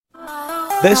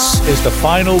This is the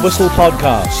Final Whistle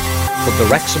podcast from the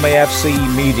Wrexham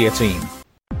AFC media team.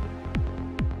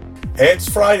 It's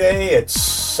Friday, it's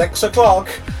 6 o'clock,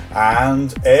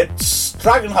 and it's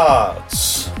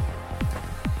Dragonhearts.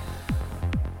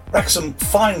 Wrexham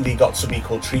finally got some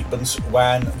equal treatment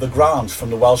when the grant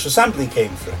from the Welsh Assembly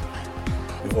came through.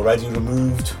 We've already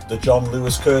removed the John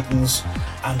Lewis curtains,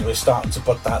 and we're starting to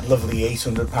put that lovely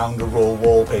 £800 a roll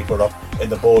wallpaper up in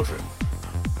the boardroom.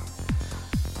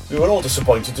 We were all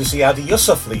disappointed to see Adi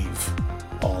Yusuf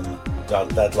leave on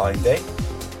deadline day,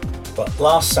 but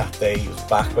last Saturday he was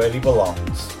back where he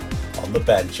belongs, on the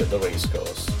bench at the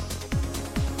racecourse.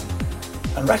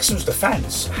 And Wrexham's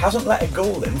defence hasn't let a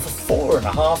goal in for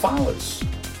 4.5 hours.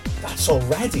 That's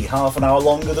already half an hour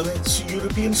longer than its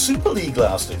European Super League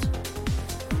lasted.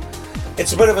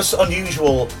 It's a bit of an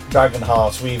unusual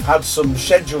Dragonheart. We've had some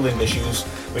scheduling issues,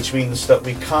 which means that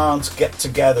we can't get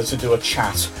together to do a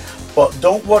chat. But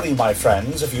don't worry, my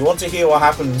friends, if you want to hear what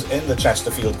happened in the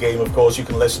Chesterfield game, of course, you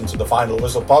can listen to the Final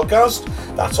Whistle podcast.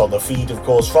 That's on the feed, of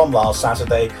course, from last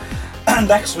Saturday. And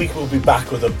next week we'll be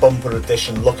back with a bumper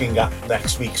edition looking at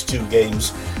next week's 2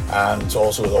 games, and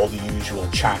also with all the usual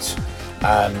chat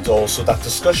and also that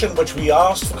discussion which we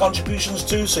asked for contributions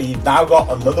to. So you've now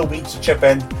got another week to chip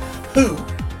in. Who,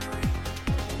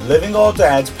 living or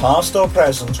dead, past or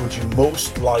present, would you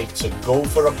most like to go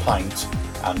for a pint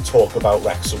and talk about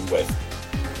Wrexham with?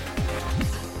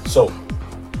 So,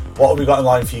 what have we got in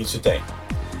line for you today?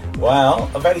 Well,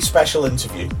 a very special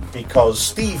interview, because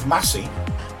Steve Massey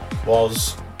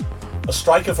was a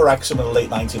striker for Wrexham in the late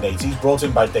 1980s, brought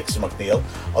in by Dixon McNeil,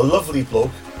 a lovely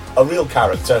bloke, a real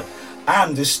character,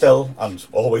 and is still, and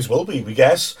always will be, we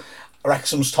guess,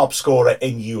 Wrexham's top scorer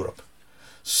in Europe.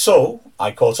 So,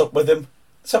 I caught up with him.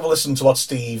 Let's have a listen to what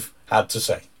Steve had to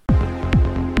say.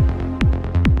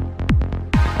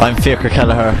 I'm Fiacre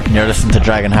Kelleher, and you're listening to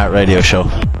Dragonheart Radio Show.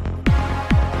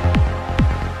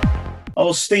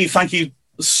 Oh, Steve, thank you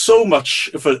so much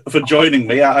for joining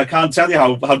me. I can't tell you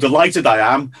how delighted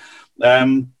I am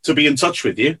to be in touch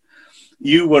with you.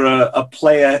 You were a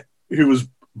player who was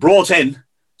brought in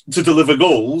to deliver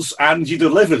goals, and you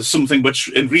delivered something which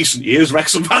in recent years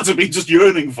Wrexham fans have been just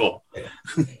yearning for.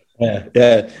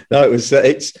 Yeah. No, it was.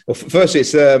 It's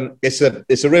a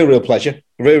real pleasure.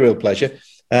 Real pleasure.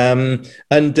 My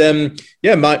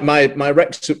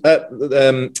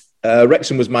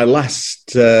Wrexham was my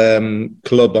last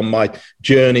club on my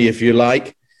journey, if you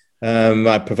like,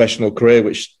 my professional career,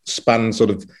 which spanned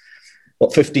sort of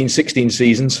 15, 16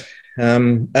 seasons,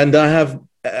 and I have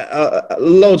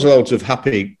loads of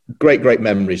happy, great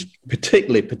memories,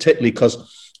 particularly because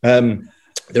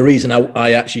the reason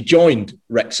I actually joined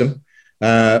Wrexham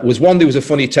was one. There was a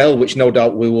funny tale, which no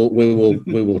doubt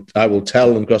I will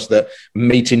tell across the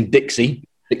meeting Dixon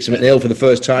McNeil for the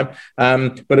first time.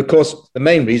 But of course, the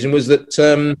main reason was that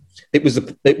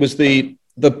it was the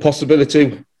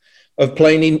possibility of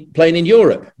playing in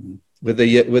Europe with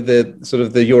the sort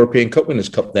of the European Cup Winners'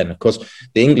 Cup. Then, of course,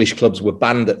 the English clubs were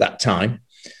banned at that time,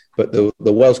 but the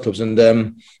Welsh clubs, and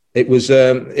it was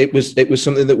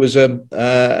something that was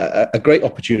a great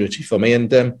opportunity for me, and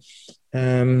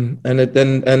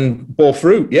bore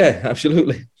fruit. Yeah,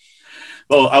 absolutely.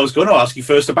 Well, I was going to ask you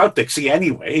first about Dixie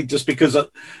anyway, just because I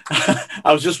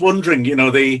was just wondering,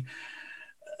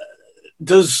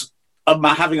 does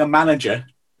having a manager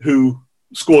who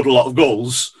scored a lot of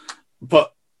goals put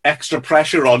extra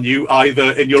pressure on you,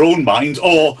 either in your own mind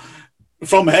or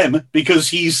from him, because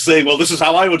he's saying, well, this is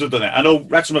how I would have done it? I know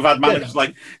Wrexham have had managers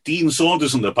like Dean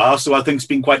Saunders in the past, who I think has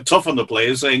been quite tough on the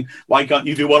players, saying, why can't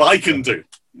you do what I can do?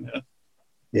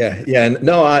 Yeah.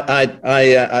 No, I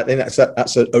think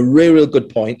that's a real good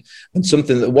point, and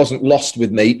something that wasn't lost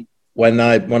with me when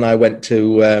I went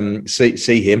to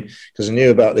see him, because I knew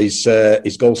about his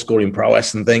goal scoring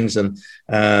prowess and things, and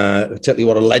particularly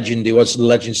what a legend he was. The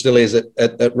legend still is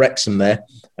at Wrexham there.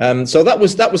 So that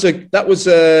was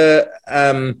a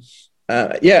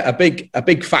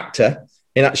big factor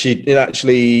in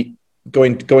actually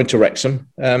going to Wrexham.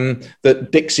 That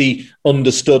Dixie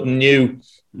understood and knew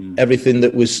everything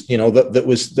that was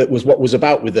that was what was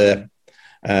about with a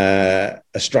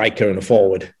striker and a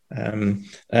forward, and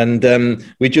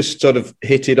we just sort of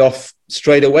hit it off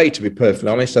straight away. To be perfectly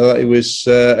honest, I thought he was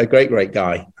a great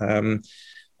guy, and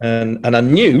I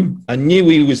knew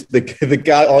he was the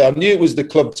guy. Or I knew it was the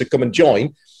club to come and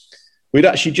join. We'd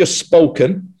actually just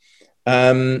spoken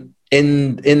in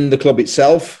the club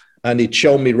itself, and he'd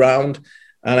shown me round,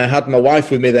 and I had my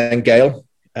wife with me then, Gail,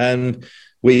 and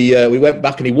we went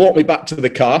back, and he walked me back to the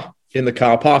car in the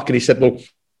car park, and he said, well,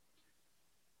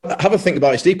 have a think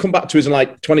about it, Steve. Come back to us in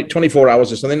like 24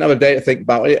 hours or something. Have a day to think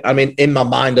about it. I mean, in my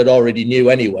mind, I'd already knew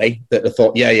anyway that I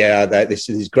thought, this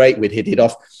is great. We'd hit it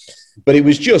off. But it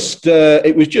was just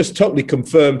totally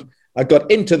confirmed. I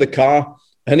got into the car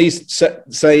and he's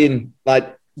saying,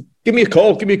 like, give me a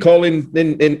call in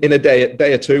a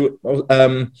day or two.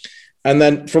 And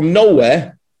then from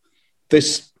nowhere,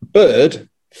 this bird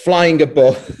flying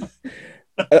above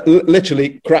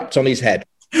literally crapped on his head.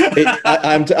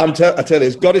 I tell you,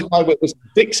 as God is my witness,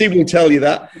 Dixie will tell you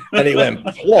that. And he went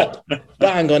plop,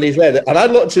 bang on his head. And I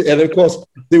looked at it, and of course,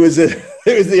 there was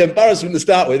the embarrassment to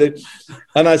start with.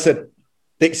 And I said,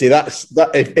 Dixie, that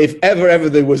if ever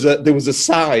there was a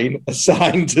sign to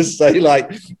say,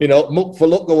 like, you know, muck for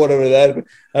luck or whatever there,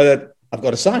 I've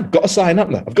got a sign,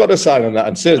 haven't I? I've got a sign on that.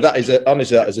 And so that is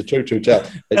honestly, that is a true tale.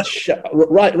 It's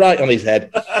right on his head.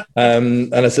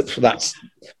 And I said,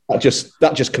 that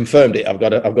just confirmed it. I've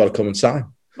got to come and sign.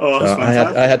 Oh, that's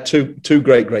fantastic. I had two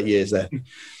great years there.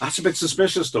 That's a bit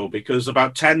suspicious, though, because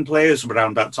about 10 players from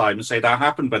around that time say that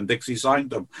happened when Dixie signed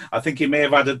them. I think he may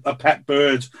have had a pet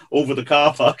bird over the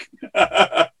car park.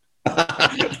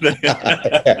 Actually,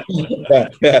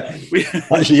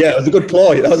 it was a good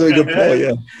ploy. That was a good ploy,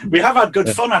 yeah. We have had good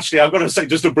fun, actually. I've got to say,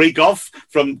 just to break off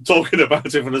from talking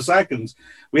about it for a second,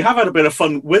 we have had a bit of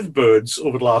fun with birds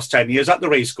over the last 10 years at the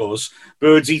racecourse,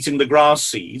 birds eating the grass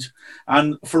seed.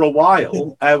 And for a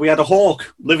while, we had a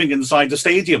hawk living inside the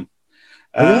stadium.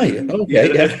 Who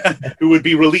would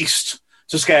be released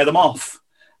to scare them off.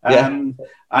 And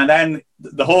then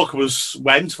the hawk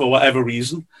went for whatever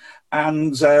reason.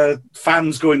 And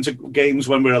fans going to games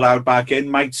when we're allowed back in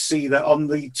might see that on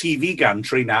the TV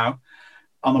gantry now,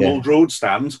 on the Mold Road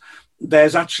stand,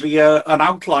 there's actually an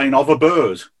outline of a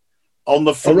bird on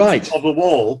the front of the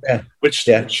wall, which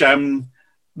the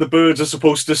birds are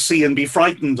supposed to see and be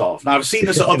frightened of. Now, I've seen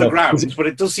this at other grounds, but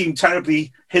it does seem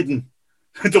terribly hidden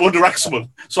to Under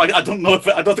Wrexham. So I don't know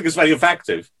I don't think it's very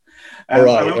effective. I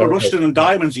remember Rushden and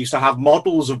Diamonds used to have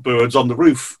models of birds on the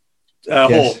roof.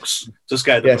 Hawks to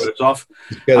scare the birds off.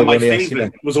 And my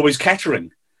favourite was always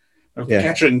Kettering.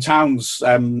 Kettering Town's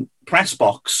press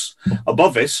box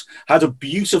above it had a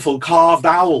beautiful carved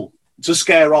owl to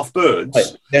scare off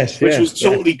birds, which was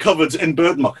totally covered in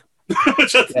bird muck.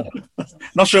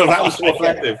 Not sure if that was so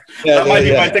effective. That might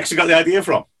be where Dixie got the idea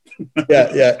from.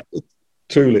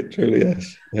 Truly,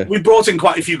 yes. Yeah. We brought in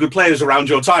quite a few good players around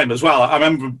your time as well. I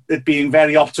remember it being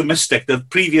very optimistic. The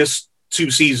previous 2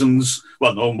 seasons,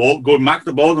 going back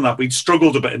to more than that, we'd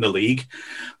struggled a bit in the league.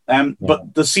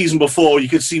 But the season before, you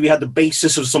could see we had the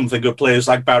basis of something good players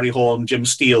like Barry Horn, Jim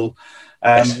Steele,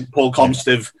 Paul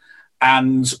Comstive,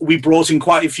 and we brought in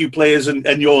quite a few players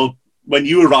when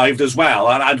you arrived as well,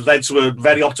 and it led to a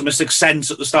very optimistic sense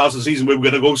at the start of the season we were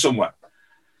going to go somewhere.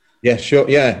 Yeah, sure.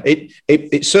 Yeah,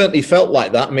 it certainly felt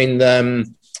like that. I mean,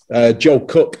 Joe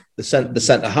Cook, the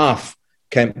centre half,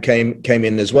 came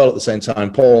in as well at the same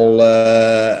time. Paul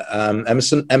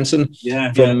Emerson,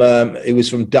 he was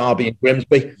from Derby and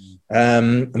Grimsby,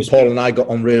 and Paul and I got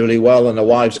on really well, and our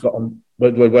wives got on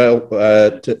well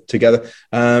together.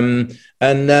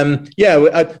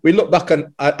 We look back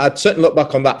on. I'd certainly look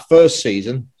back on that first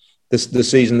season, the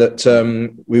season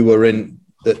that we were in.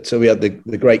 That we had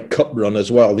the great cup run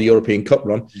as well, the European Cup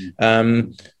run.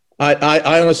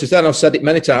 I honestly said, I've said it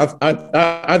many times,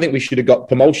 I think we should have got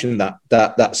promotion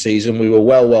that season. We were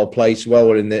well placed,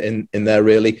 well in there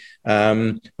really,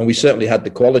 and we certainly had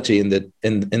the quality in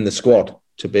the squad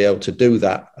to be able to do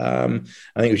that. I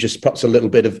think it was just perhaps a little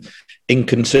bit of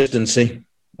inconsistency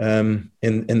in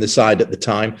the side at the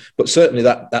time, but certainly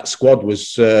that squad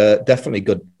was definitely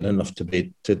good enough to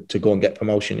go and get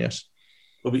promotion. Yes.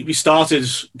 Well, we started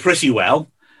pretty well,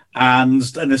 and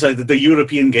the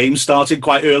European games started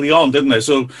quite early on, didn't they?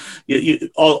 So you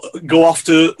go off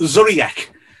to Zurich,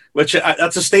 which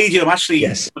that's a stadium. Actually,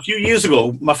 a few years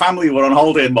ago, my family were on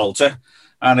holiday in Malta,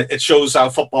 and it shows how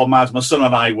football mad my son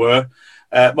and I were.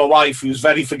 My wife, who's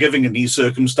very forgiving in these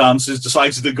circumstances,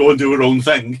 decided to go and do her own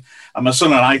thing, and my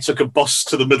son and I took a bus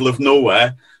to the middle of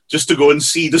nowhere just to go and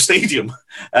see the stadium,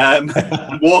 and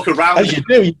walk around. As you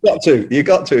do, you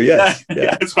got to, yes.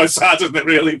 Yeah, it's quite sad, isn't it,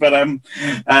 really? But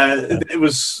it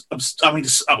was, it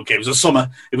was a summer.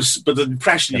 But the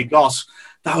impression you got,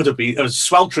 it was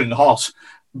sweltering hot,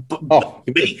 hard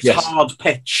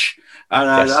pitch. And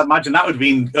I imagine that would have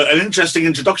been an interesting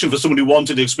introduction for someone who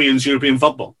wanted to experience European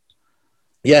football.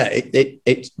 Yeah,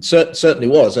 it certainly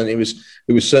was, and it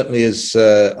was certainly as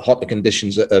hot the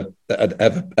conditions that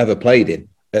I'd ever played in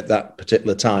at that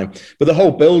particular time. But the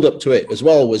whole build up to it as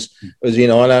well was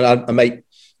and I make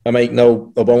no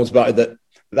bones about it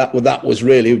that was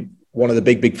really one of the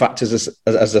big factors,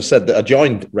 as I said, that I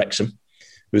joined Wrexham.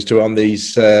 on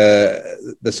these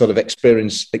the sort of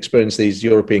experience these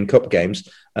European Cup games,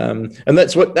 and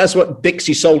that's what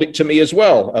Dixie sold it to me as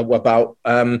well about.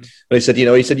 He said,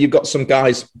 you've got some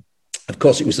guys. Of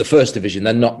course, it was the first division.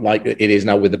 They're not like it is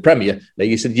now with the Premier League.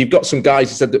 He said you've got some guys.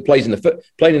 He said that playing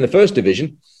in the first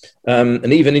division,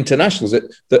 and even internationals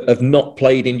that have not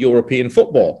played in European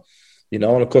football. And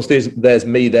of course, there's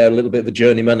me there, a little bit of a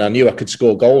journeyman. I knew I could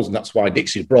score goals, and that's why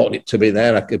Dixie brought it to me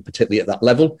there. I could, particularly at that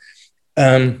level.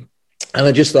 And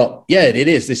I just thought, yeah, it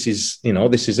is. This is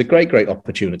a great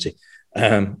opportunity.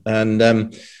 But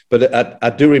I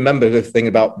do remember the thing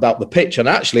about the pitch. And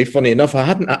actually, funny enough, I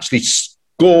hadn't actually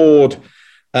scored.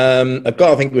 I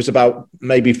think it was about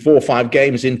maybe 4 or 5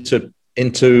 games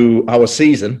into our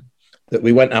season that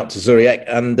we went out to Zurich,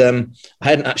 and I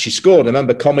hadn't actually scored. I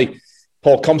remember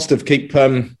Paul Comstov keep.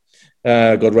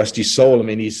 God rest his soul. I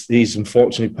mean, he's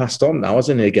unfortunately passed on now,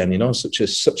 hasn't he? Again,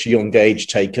 such a young age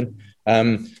taken.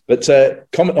 But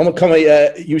Commie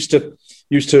used to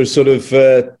sort of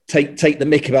take the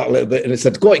mick about a little bit, and it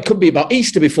said, "God, it could be about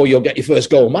Easter before you'll get your first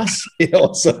goal, Mass,"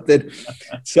 something.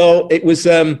 So it was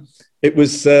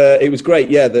great.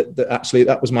 Yeah,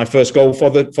 that was my first goal for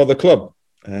the club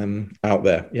out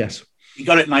there. Yes, you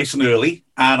got it nice and early,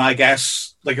 and I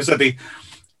guess, like I said,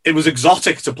 it was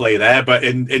exotic to play there, but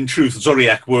in truth,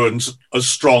 Zurich weren't as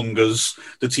strong as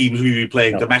the teams we were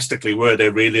playing domestically, were they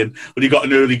really? But you got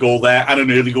an early goal there and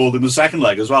an early goal in the second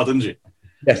leg as well, didn't you?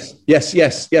 Yes,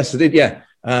 I did. Yeah,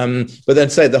 but then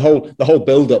say the whole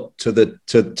build up to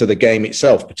the game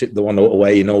itself, particularly the one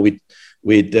away.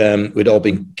 We'd all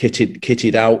been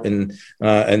kitted out in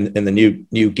the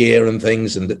new gear and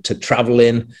things, and to travel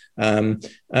in, and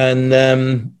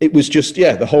it was just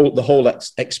the whole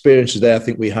experience was there. I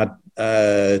think we had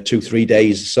 2-3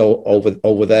 days or so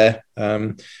over there.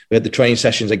 We had the training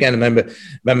sessions again. Remember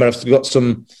I've got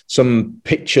some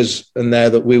pictures in there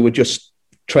that we were just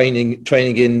training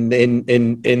in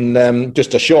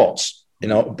just a shorts.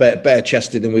 Bare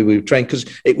chested, and we were trained because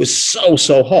it was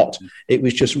so hot. It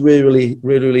was just really,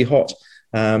 really, really hot.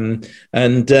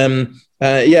 It's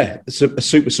a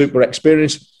super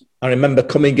experience. I remember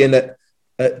coming in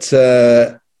at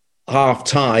half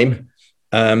time,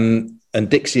 and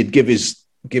Dixie would give his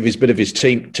bit of his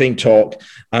team talk.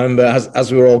 I remember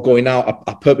as we were all going out,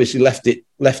 I purposely left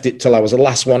it till I was the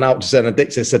last one out to say, and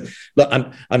Dixie said, "Look,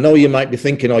 I know you might be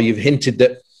thinking, or you've hinted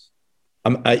that."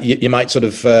 You might sort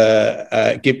of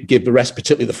give the rest,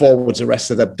 particularly the forwards, a rest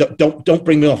of them. Don't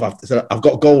bring me off. I've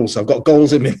got goals. I've got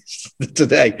goals in me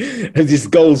today. And his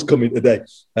goals coming today.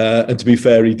 And to be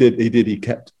fair, he did. He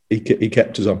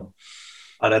kept us on.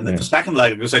 And then the second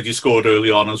leg, you said you scored early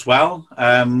on as well.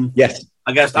 Yes.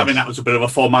 I guess. I mean, that was a bit of a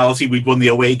formality. We'd won the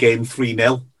away game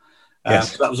 3-0.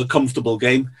 Yes. So that was a comfortable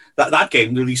game. That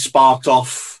game really sparked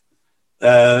off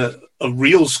a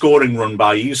real scoring run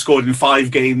by you. You scored in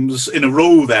 5 games in a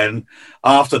row then.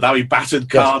 After that, we battered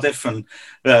Cardiff and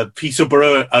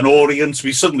Peterborough and Orient.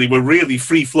 We suddenly were really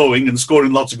free-flowing and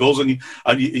scoring lots of goals, and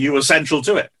you were central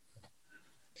to it.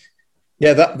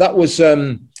 Yeah, that was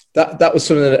something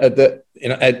that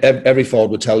every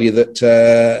forward would tell you that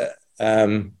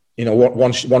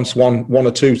once one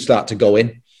or two start to go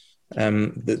in,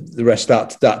 the rest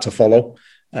start to follow.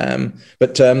 It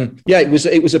was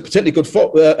a particularly good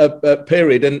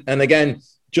period, and again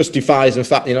justifies the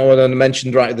fact, what I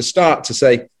mentioned right at the start, to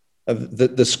say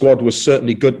that the squad was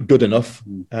certainly good enough,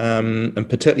 and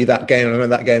particularly that game. I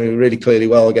remember that game really clearly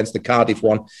well against the Cardiff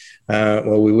one, where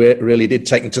we really did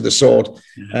take them to the sword,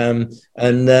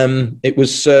 it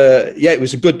was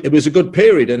a good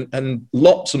period, and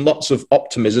lots of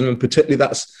optimism, and particularly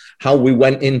that's how we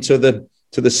went into the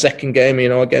second game,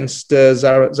 against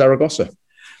Zaragoza.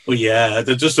 Well, yeah,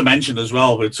 just to mention as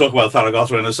well, we'll talk about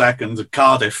Zaragoza in a second.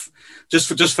 Cardiff,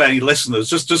 just for any listeners,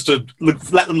 just to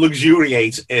let them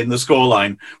luxuriate in the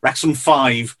scoreline. Wrexham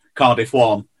 5, Cardiff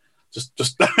 1.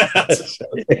 Just that's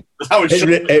how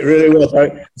it really was.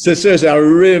 So seriously, I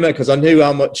really remember, because I knew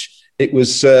how much it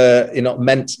was,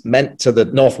 meant to the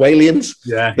North Walians.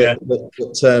 But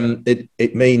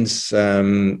it means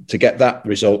to get that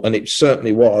result, and it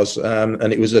certainly was.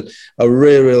 And it was a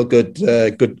real good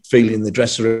feeling in the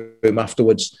dressing room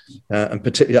afterwards, and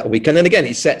particularly that weekend. And again,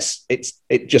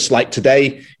 it just like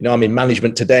today. I'm in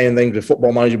management today and things, with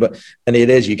football management, and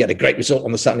it is, you get a great result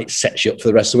on the Saturday, it sets you up for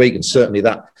the rest of the week, and certainly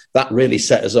that really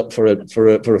set us up for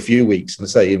a few weeks, and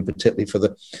say, in particularly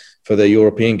for the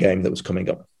European game that was coming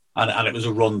up. And it was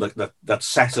a run that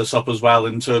set us up as well,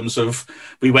 in terms of,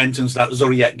 we went into that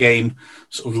Zurich game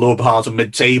sort of low part of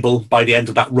mid-table. By the end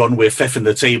of that run, we're 5th in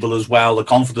the table as well. The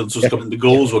confidence was coming, the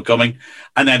goals were coming.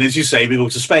 And then, as you say, we go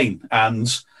to Spain.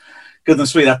 And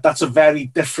goodness me, that's a very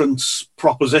different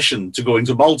proposition to go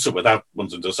into Malta without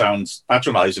wanting to sound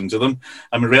patronising to them.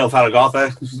 I mean, Real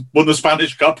Zaragoza won the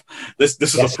Spanish Cup. This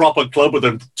is a proper club with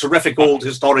a terrific old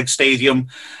historic stadium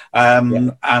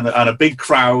and a big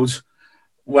crowd.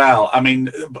 Well, I mean,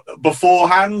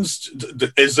 beforehand,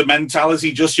 is the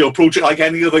mentality just you approach it like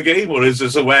any other game, or is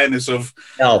this awareness of?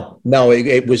 No,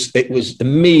 it was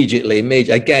immediately.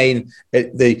 Again,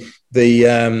 the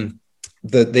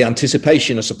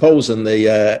anticipation, I suppose, and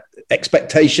the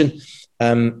expectation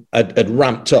had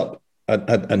ramped up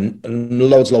and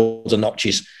loads of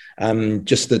notches.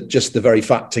 Just the very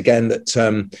fact again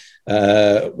that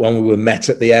when we were met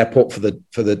at the airport for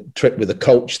the trip with the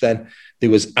coach, then there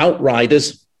was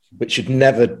outriders, which had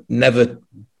never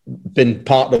been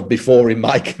part of before in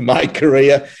my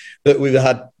career, that we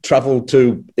had travelled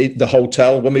to the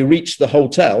hotel. When we reached the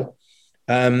hotel,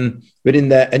 we're in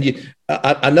there, and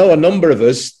I know a number of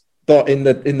us thought in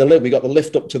the lift, we got the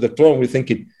lift up to the floor, and we're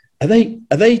thinking, are they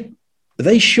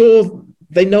sure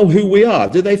they know who we are?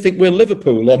 Do they think we're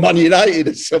Liverpool or Man United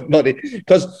or somebody?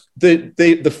 Because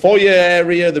the foyer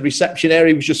area, the reception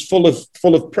area was just full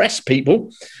of press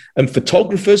people and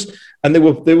photographers, and they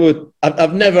were.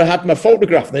 I've never had my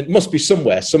photograph. It must be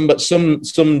somewhere. Some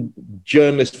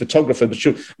journalist photographer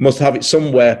must have it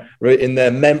somewhere in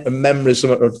their memories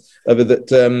of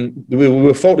that. We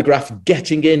were photographed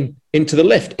getting into the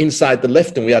lift, inside the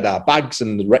lift, and we had our bags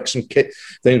and the Wrexham kit,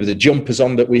 then with the jumpers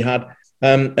on that we had,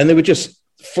 and they were just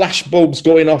flash bulbs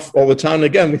going off all the time. And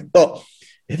again, we thought,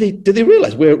 did they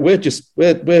realise we're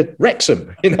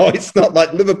Wrexham? It's not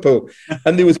like Liverpool.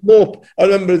 And there was more. I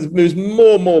remember there was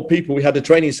more and more people. We had a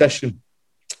training session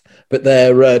at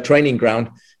their training ground,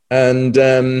 and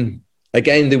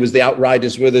again there was the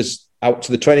outriders with us out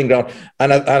to the training ground.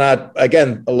 And I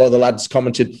again, a lot of the lads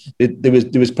commented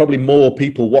there was probably more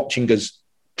people watching us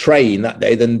train that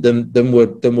day than were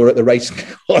at the racing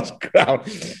ground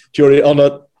during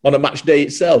on a match day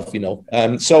itself,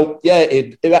 So yeah,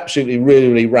 it absolutely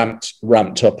really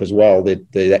ramped up as well,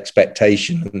 the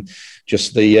expectation and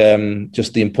just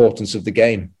the importance of the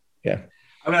game. Yeah.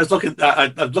 I mean, I was looking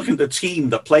at the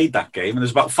team that played that game, and there's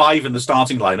about 5 in the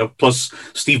starting lineup, plus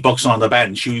Steve Buxton on the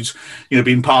bench, who's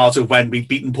been part of when we've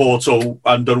beaten Porto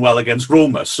and done well against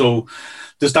Roma. So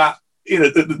does that,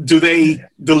 do they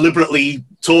deliberately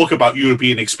talk about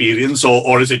European experience,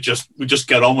 or is it just we just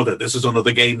get on with it? This is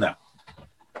another game now.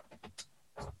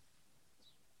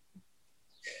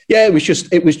 Yeah, it was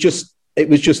just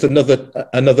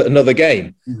another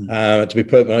game. To be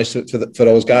perfectly honest, for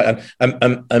those guys,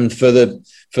 and for the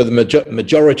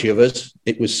majority of us,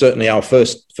 it was certainly our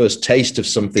first taste of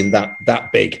something that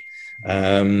big,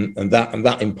 and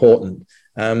that important.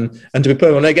 And to be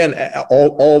perfectly honest, again,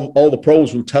 all the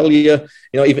pros will tell you,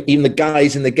 even the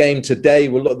guys in the game today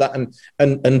will look at that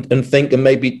and think, and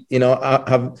maybe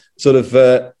have sort of.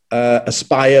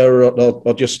 Aspire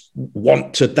or just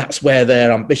want to. That's where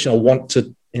their ambition, or want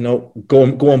to, go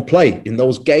and play in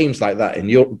those games like that in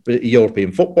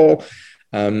European football.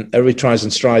 Everybody tries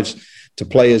and strives to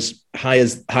play as high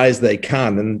as they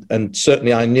can, and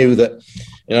certainly I knew that,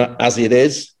 as it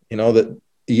is, that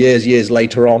years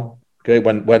later on, okay,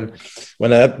 when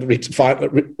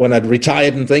I'd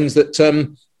retired and things,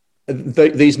 that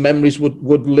these memories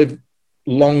would live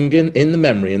long in the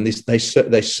memory, and they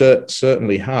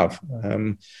certainly have,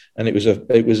 and it was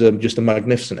just a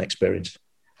magnificent experience.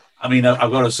 I mean, I've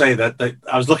got to say that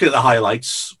I was looking at the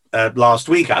highlights last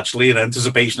week, actually, in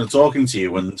anticipation of talking to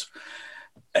you, and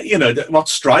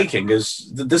what's striking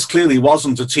is that this clearly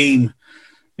wasn't a team,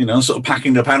 sort of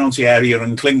packing the penalty area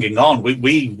and clinging on.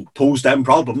 We posed them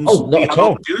problems. Oh, not at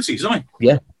all. Opportunities, don't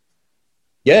we?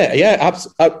 Yeah,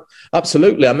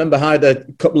 absolutely. I remember I had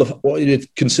a couple of what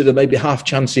you'd consider maybe half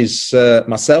chances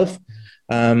myself.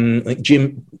 I think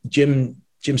Jim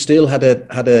Steele had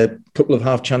a couple of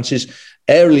half chances.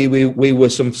 Early, we were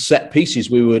some set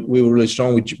pieces. We were really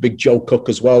strong with Big Joe Cook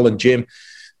as well, and Jim,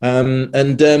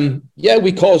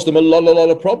 we caused them a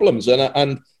lot of problems.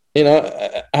 And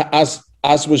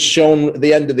as was shown at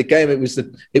the end of the game, it was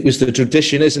the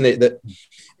tradition, isn't it, that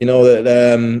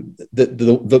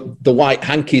the white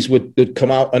hankies would come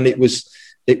out, and it was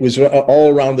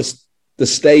all around the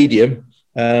stadium,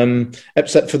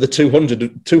 except for the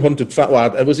 200 fan.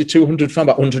 Well, was it 200 fan?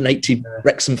 About 180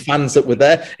 Wrexham fans that were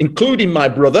there, including my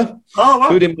brother. Oh, wow.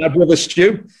 Including my brother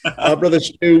Stu. My brother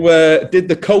Stu did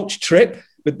the coach trip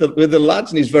with the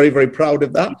lads, and he's very, very proud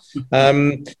of that.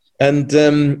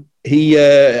 He,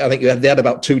 I think they had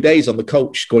about 2 days on the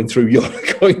coach going through Europe to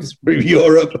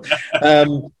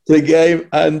the game,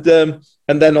 and then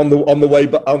on the way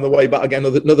back again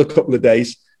another couple of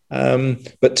days.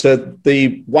 But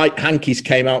the white hankies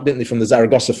came out, didn't they, from the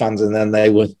Zaragoza fans, and then they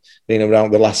were being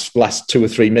around the last 2 or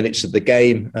 3 minutes of the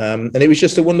game, and it was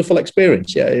just a wonderful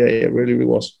experience. Yeah, it really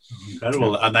was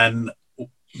incredible. And then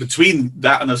between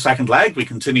that and the second leg, we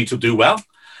continued to do well,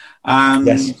 and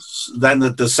then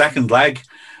the second leg,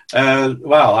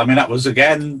 that was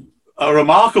again a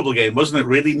remarkable game, wasn't it?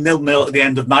 Really 0-0 at the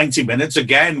end of 90 minutes.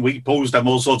 Again, we posed them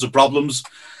all sorts of problems,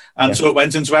 and so it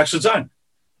went into extra time.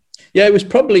 Yeah, it was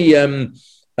probably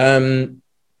not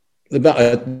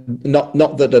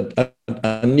that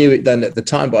I knew it then at the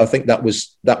time, but I think that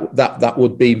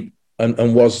would be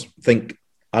and was, I think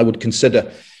I would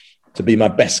consider to be my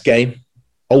best game,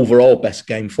 overall best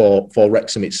game for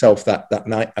Wrexham itself that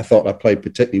night. I thought I played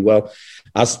particularly well,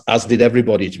 as did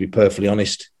everybody, to be perfectly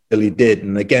honest. Really did,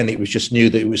 and again, it was just knew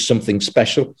that it was something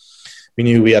special. We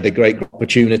knew we had a great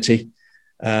opportunity.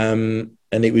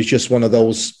 And it was just one of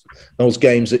those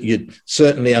games that you'd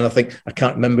certainly, and I think, I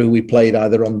can't remember who we played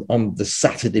either on the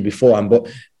Saturday beforehand, but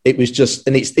it was just,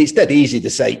 and it's dead easy to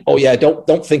say, oh yeah,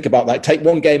 don't think about that. Take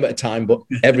one game at a time, but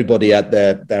everybody had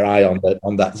their eye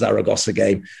on that Zaragoza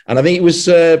game. And I think it was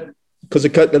because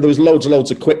there was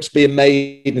loads of quips being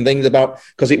made and things about,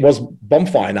 because it was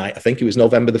bonfire night. I think it was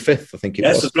November the 5th. I think it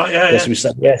was. Yes, that's right. Yeah. We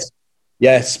said, yes.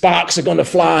 Yeah, sparks are going to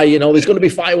fly. There's going to be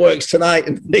fireworks tonight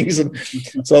and things, and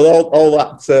so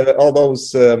all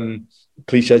those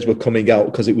cliches were coming out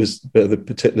because it was the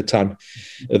particular time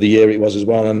of the year it was as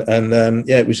well, and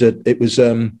it was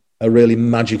a really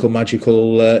magical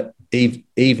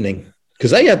evening,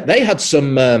 because they had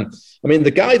some.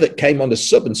 The guy that came on the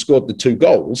sub and scored the 2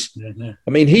 goals. Yeah.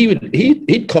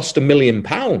 He'd cost £1 million.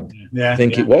 I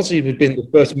think it was. He'd been the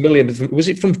first million. Was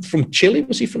it from Chile?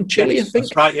 Was he from Chile? Yes, I think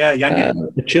that's right. Yeah,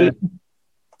 Chile.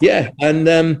 Yeah, and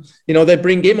they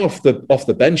bring him off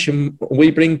the bench, and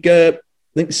we bring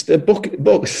Stevie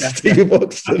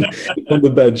Bucks on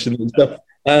the bench and stuff.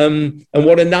 And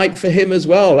what a night for him as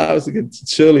well. That was a good,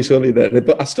 surely there.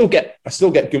 But I still get.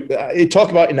 You talk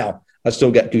about it now. I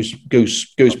still get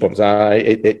goosebumps.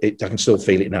 I can still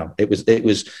feel it now. It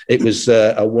was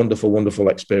a wonderful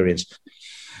experience.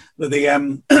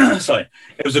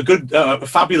 It was a good,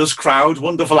 fabulous crowd,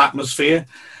 wonderful atmosphere.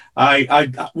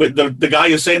 With the guy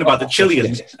you're saying about the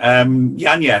Chilean,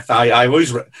 Yanez,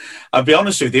 I'll be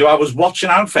honest with you, I was watching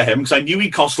out for him because I knew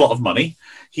he cost a lot of money.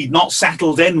 He'd not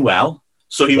settled in well,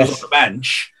 so he was on the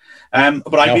bench.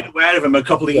 But I'd been aware of him a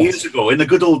couple of years ago, in the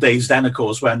good old days then, of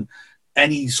course, when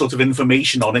any sort of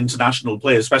information on international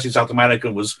players, especially South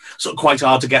American, was sort of quite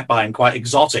hard to get by and quite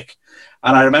exotic.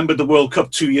 And I remember the World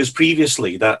Cup 2 years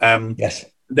previously that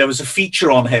there was a feature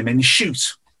on him in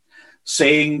Shoot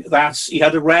saying that he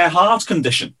had a rare heart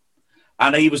condition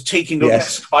and he was taking a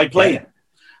risk by playing.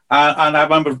 And I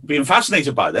remember being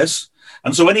fascinated by this.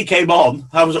 And so when he came on,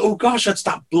 I was, oh gosh, that's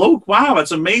that bloke. Wow,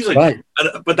 that's amazing. Right.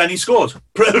 But then he scored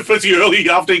pretty early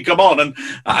after he come on, and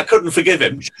I couldn't forgive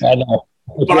him. I know.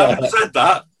 But having said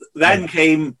that, then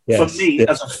came, for me,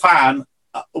 as a fan,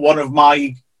 one of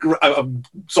my, I'm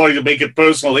sorry to make it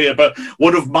personal here, but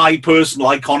one of my personal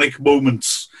iconic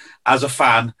moments as a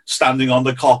fan, standing on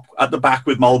the Kop at the back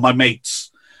with all my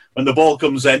mates, when the ball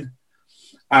comes in,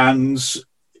 and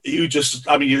you just,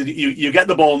 you get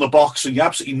the ball in the box and you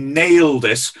absolutely nail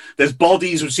this. There's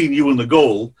bodies who've seen you in the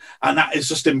goal, and that is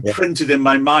just imprinted in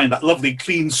my mind, that lovely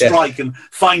clean strike and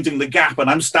finding the gap,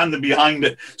 and I'm standing behind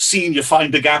it, seeing you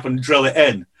find the gap and drill it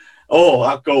in. Oh,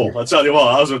 that goal. I tell you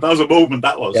what, that was a moment,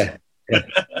 that was.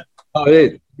 Oh, it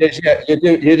is. Yes,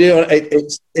 you do.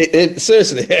 It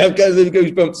seriously, I've got the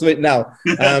goosebumps of it now.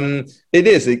 It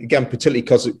is, again, particularly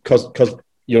because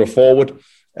you're a forward.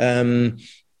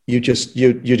 You're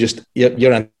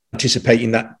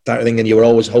anticipating that thing, and you were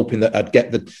always hoping that I'd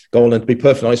get the goal. And to be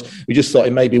perfectly honest, we just thought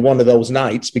it may be one of those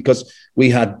nights because we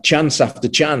had chance after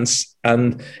chance,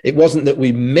 and it wasn't that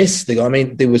we missed the goal.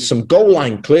 There was some goal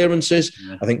line clearances.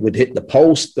 I think we'd hit the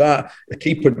post. The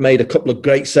keeper had made a couple of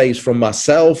great saves from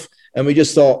myself, and we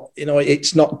just thought,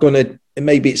 it's not going to.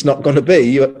 Maybe it's not going to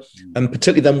be. And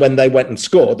particularly then when they went and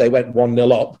scored, they went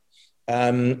 1-0 up.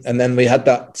 And then we had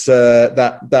that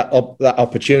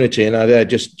opportunity, and I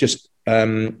just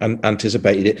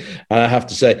anticipated it. And I have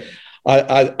to say,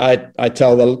 I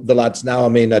tell the lads now.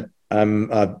 I've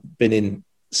been in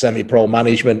semi-pro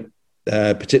management,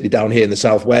 particularly down here in the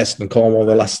southwest and Cornwall,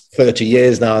 the last 30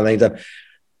 years now. And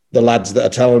the lads that are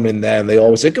telling me in there, and they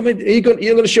always say, "Come in, you're going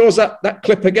to show us that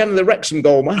clip again of the Wrexham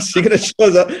goal, Mass? You're going to show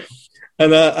us that?"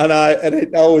 And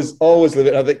it always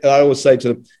I think I always say to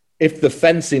them, if the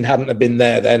fencing hadn't have been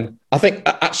there, then I think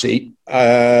actually,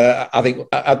 I think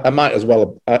I might as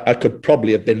well. I could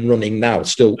probably have been running now,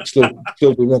 still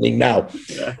be running now.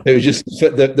 Yeah. It was just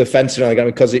the fencing around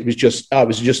because it was just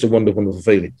a wonderful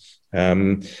feeling.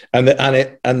 And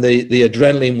the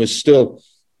adrenaline was still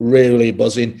really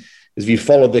buzzing. If you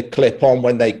follow the clip on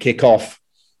when they kick off,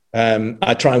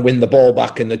 I try and win the ball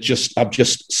back, and I'm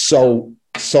just so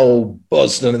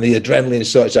buzzed, and the adrenaline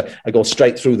is so much. I go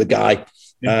straight through the guy.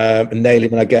 And nail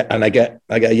him, and I get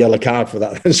a yellow card for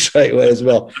that straight away as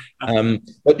well.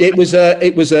 But it was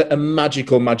a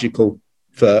magical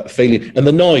feeling, and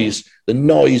the noise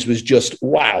was just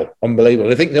wow,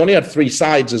 unbelievable. I think they only had 3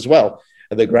 sides as well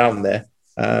at the ground there,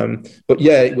 but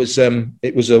yeah, it was a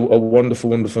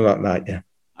wonderful that night. Yeah.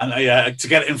 And to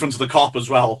get it in front of the cop as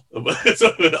well,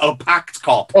 a packed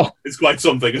cop is quite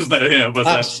something, isn't it? Yeah, but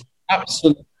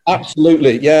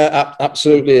Absolutely, yeah,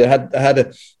 absolutely. I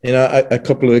had a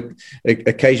couple of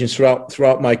occasions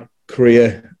throughout my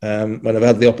career when I've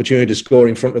had the opportunity to score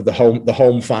in front of the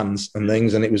home fans and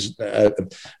things, and it was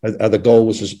the goal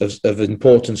was of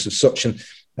importance as such. And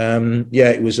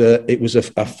it was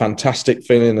a fantastic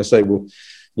feeling. I say, will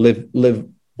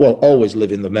always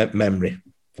live in the memory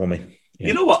for me. Yeah.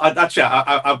 You know what? I'm going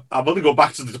to go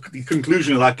back to the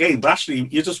conclusion of that game, but actually,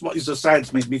 what you just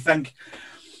said makes me think.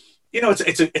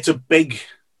 It's a big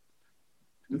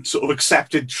sort of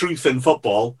accepted truth in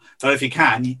football that if you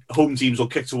can, home teams will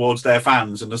kick towards their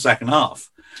fans in the second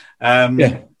half.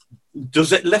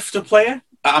 Does it lift a player?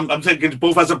 I'm thinking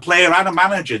both as a player and a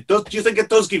manager. Do you think it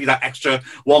does give you that extra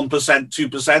 1%,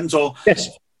 2%? Or yes,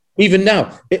 even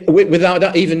now, without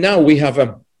that, even now we have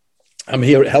I'm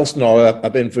here at Helston, or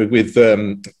I've been with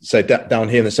say down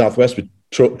here in the southwest with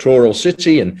Truro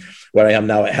City, and where I am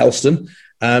now at Helston.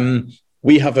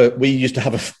 We have a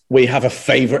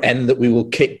favourite end that we will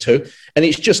kick to, and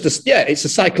it's just it's a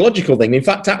psychological thing. In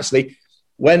fact, actually,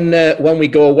 when we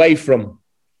go away from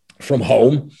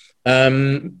home,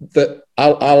 that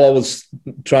I'll always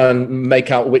try and make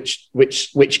out which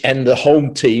end the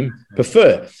home team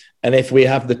prefer, and if we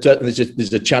have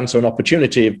there's a chance or an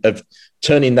opportunity of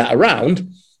turning that around,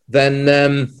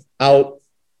 then I'll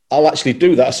actually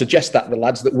do that. I suggest that the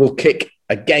lads that will kick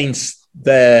against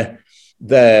their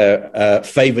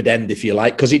favoured end, if you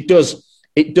like, because it does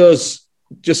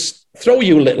just throw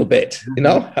you a little bit,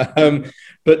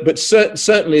 but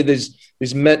certainly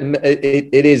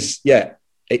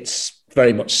it's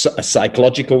very much a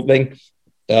psychological thing,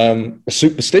 a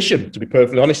superstition, to be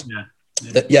perfectly honest.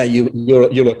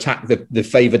 You'll attack the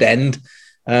favoured end,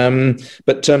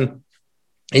 but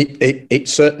it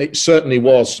certainly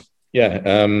was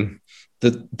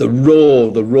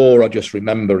The roar I just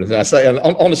remember, and I say, and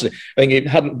honestly, I think it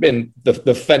hadn't been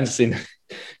the fencing,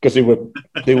 because they were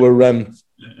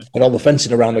and all the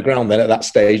fencing around the ground then at that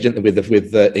stage, didn't they,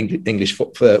 with the English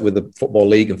with the Football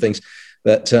League and things.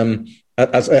 But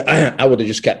as I would have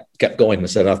just kept going. I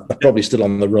said, I'm probably still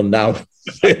on the run now.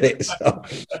 So,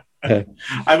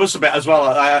 I must admit as well,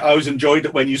 I always enjoyed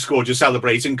it when you scored, you're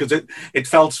celebrating, because it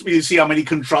felt, you see how many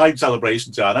contrived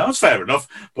celebrations are. That was fair enough,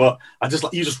 but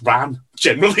you just ran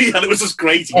generally, and it was just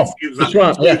great. That's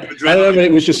right. Yeah, I remember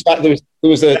it was just like there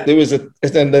was a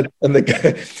and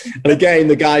again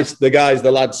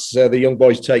the lads, the young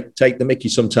boys take the mickey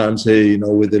sometimes here,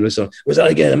 with the was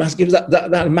that again give us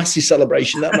that massive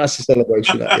celebration,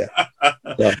 yeah.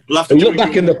 We'll you look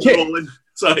back in the kit.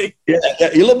 Sorry. Yeah,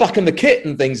 you look back in the kit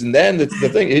and things, and then the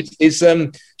thing is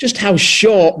just how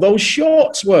short those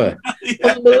shorts were.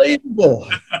 Yeah. Unbelievable.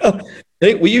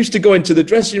 We used to go into the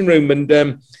dressing room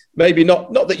and maybe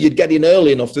not that you'd get in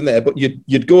early enough in there, but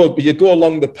you'd go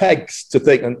along the pegs to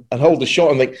think and hold the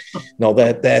short and think, no,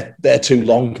 they're too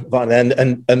long,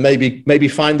 and maybe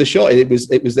find the short. It was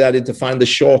the idea to find the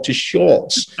shortest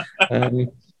shorts,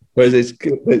 whereas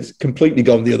it's completely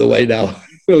gone the other way now.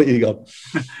 Well,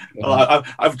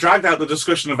 I've dragged out the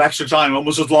discussion of extra time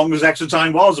almost as long as extra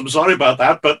time was. I'm sorry about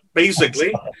that, but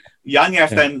basically,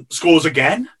 Yanyev then scores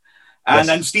again, and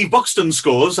then Steve Buxton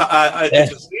scores.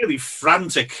 It's a really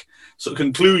frantic sort of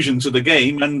conclusion to the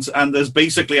game, and there's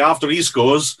basically, after he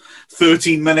scores,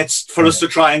 13 minutes for us to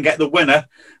try and get the winner,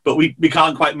 but we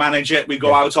can't quite manage it. We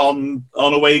go out on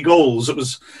away goals. It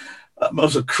was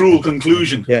a cruel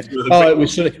conclusion. Yeah. It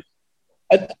was silly.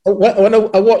 When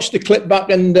I watched the clip back,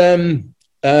 and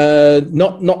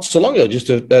not so long ago, just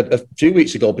a few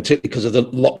weeks ago, particularly because of the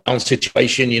lockdown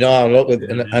situation,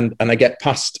 and I get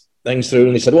past things through,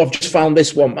 and he said, "Oh, I've just found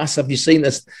this one. Mass, have you seen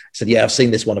this?" I said, "Yeah, I've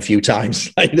seen this one a few times."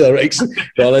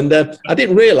 Well, and I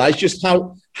didn't realise just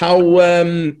how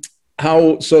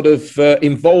sort of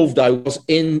involved I was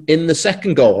in the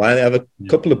second goal. I have a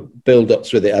couple of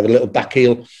build-ups with it. I have a little back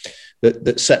heel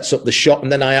that sets up the shot,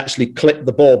 and then I actually clip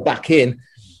the ball back in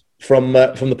from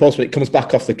the post, but it comes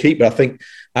back off the keeper. I think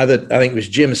it was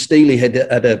Jim Steely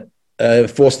had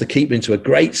forced the keeper into a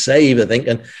great save, I think,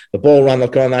 and the ball ran the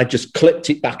ground. I just clipped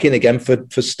it back in again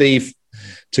for Steve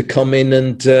to come in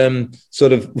and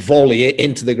sort of volley it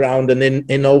into the ground and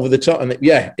in over the top. And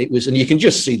it was, and you can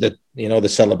just see the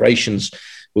celebrations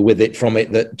with it from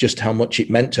it, that just how much it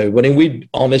meant to everyone. And we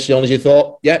honestly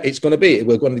thought, it's going to be it.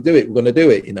 We're going to do it.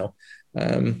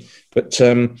 But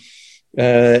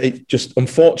it just,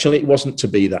 unfortunately, it wasn't to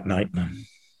be that night.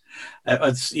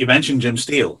 You mentioned Jim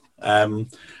Steele.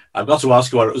 I've got to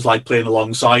ask you what it was like playing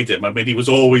alongside him. I mean, he was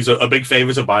always a big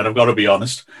favourite of mine, I've got to be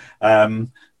honest.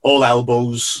 All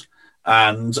elbows,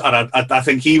 and I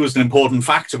think he was an important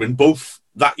factor in both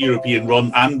that European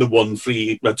run and the one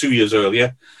 2 years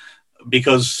earlier,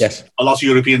 because a lot of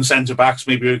European centre-backs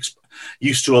maybe were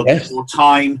used to a bit more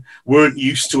time, weren't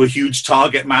used to a huge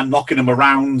target man knocking him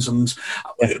around, and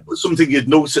something I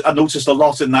noticed a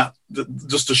lot in that,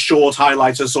 just a short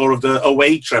highlight I saw of the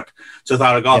away trip to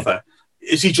Zaragoza,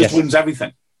 is he just wins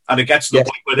everything. And it gets to the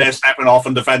point where they're stepping off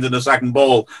and defending the second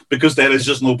ball because there is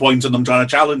just no point in them trying to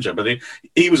challenge him. But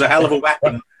he was a hell of a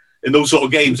weapon in those sort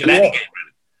of games, in any game,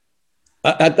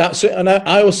 really. That's it. And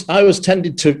I was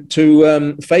tended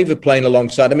to favour playing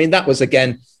alongside. I mean, that was,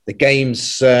 again, the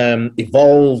games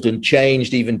evolved and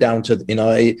changed, even down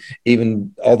to,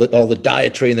 even all the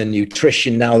dietary and the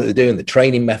nutrition now that they're doing, the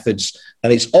training methods,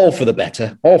 and it's all for the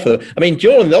better. I mean,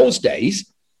 during those days,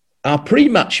 our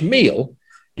pre-match meal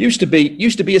used to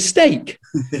be a steak.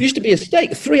 It used to be a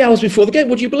steak 3 hours before the game.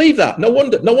 Would you believe that? No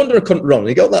wonder I couldn't run.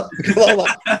 You got that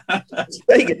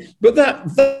steak. But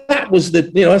that was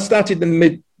I started in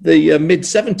the mid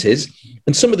 70s,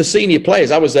 and some of the senior players,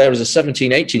 I was there as a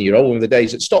 17, 18-year-old one of the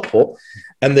days at Stockport,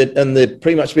 and the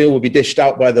pre-match meal would be dished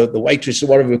out by the waitress or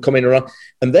whatever were coming around,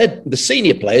 and then the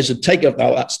senior players would take up,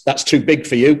 that's too big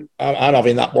for you. I'm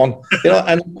having that one.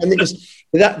 And it was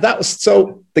that was,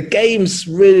 so the games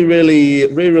really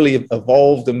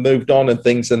evolved and moved on and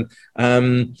things. And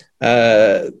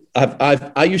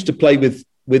I used to play with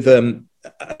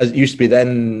it used to be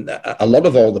then a lot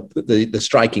of all the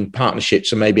striking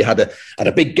partnerships, and maybe had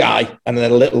a big guy and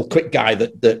then a little quick guy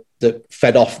that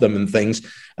fed off them and things.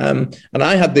 And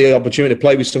I had the opportunity to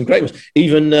play with some great ones.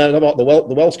 Even about the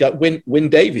Welsh guy, Wyn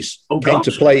Davies, came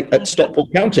to play at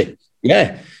Stockport County.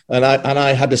 Yeah. And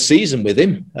I had a season with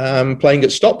him playing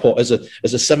at Stockport as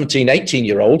a 17,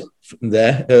 18-year-old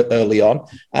there early on.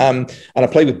 And I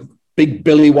played with big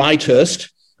Billy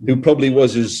Whitehurst, who probably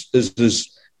was as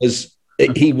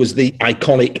he was the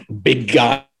iconic big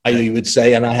guy, you would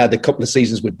say. And I had a couple of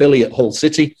seasons with Billy at Hull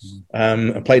City.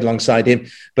 I played alongside him.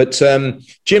 But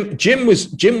Jim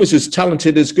was as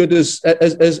talented, as good as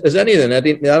anything. I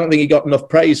don't think he got enough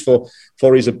praise for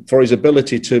his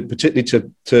ability to, particularly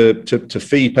to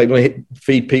feed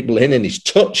people in, and his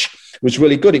touch was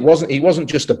really good. He wasn't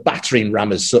just a battering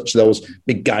ram as such. Those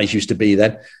big guys used to be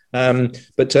then.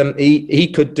 But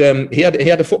he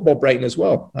had a football brain as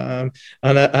well. And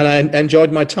I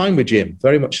enjoyed my time with Jim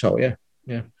very much so. Yeah.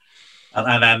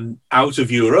 And then out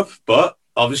of Europe, but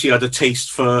obviously you had a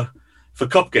taste for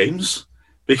cup games,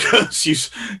 because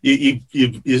you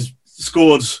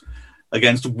scored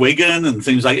against Wigan and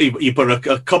things like that. You put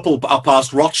a couple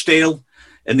past Rochdale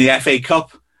in the FA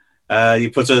Cup.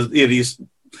 You put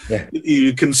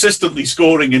you consistently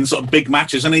scoring in sort of big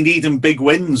matches, and indeed in big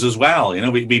wins as well.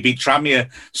 We beat Tranmere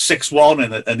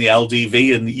 6-1 in the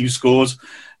LDV, and you scored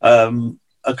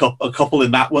a couple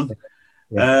in that one.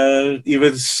 It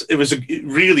was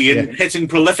really hitting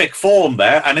prolific form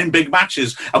there, and in big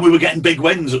matches, and we were getting big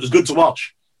wins. It was good to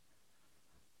watch.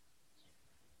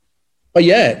 Oh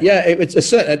it was a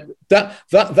certain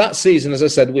that season, as I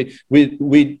said,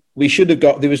 we should have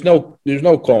got. There was no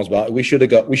qualms about it. We should have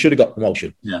got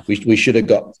promotion. Yeah. We should have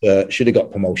got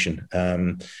promotion.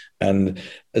 And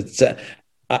it's,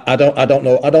 I don't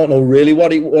know really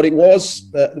what it was.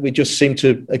 We just seemed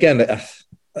to, again, I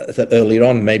thought earlier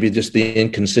on, maybe just the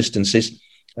inconsistencies.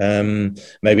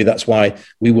 Maybe that's why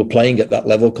we were playing at that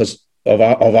level, because of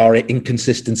our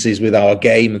inconsistencies with our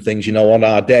game and things. On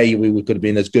our day, we could have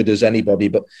been as good as anybody.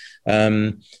 But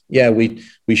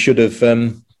we should have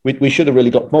really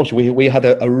got promotion. We had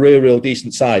a real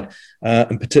decent side,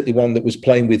 and particularly one that was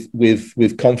playing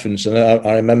with confidence. And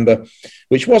I remember,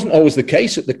 which wasn't always the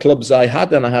case at the clubs I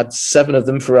had, and I had 7 of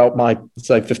them throughout my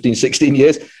 15, 16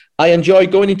 years. I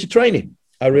enjoyed going into training.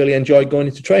 I really enjoyed going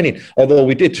into training. Although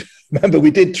we did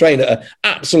train at an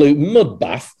absolute mud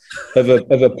bath of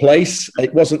a place.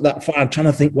 It wasn't that far. I'm trying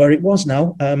to think where it was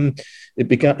now. It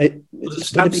began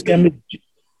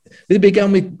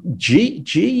with G.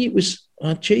 It was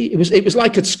Gee, it was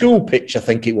like a school pitch, I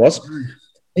think it was.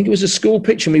 I think it was a school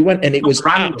pitch, and we went, and it was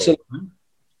absolutely.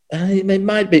 It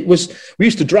might be. We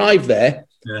used to drive there,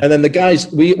 and then the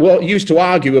guys used to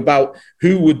argue about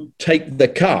who would take the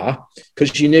car,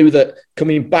 because you knew that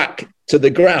coming back to the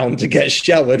ground to get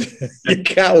showered, your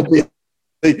car would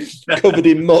be covered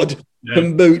in mud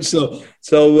and boots. So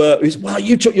it was, well,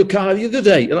 you took your car the other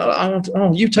day,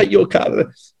 and you take your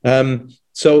car.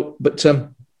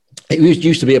 It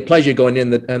used to be a pleasure going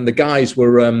in, and the guys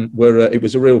were. It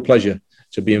was a real pleasure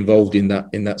to be involved in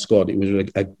that squad. It was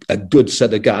a good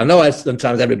set of guys. I know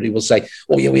sometimes everybody will say,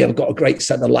 "Oh yeah, we have got a great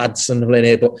set of lads and in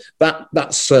here," but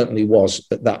that certainly was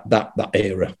that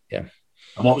era. Yeah.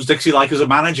 And what was Dixie like as a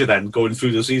manager then, going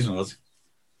through the season?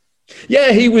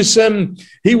 Yeah, he was. I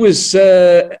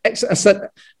said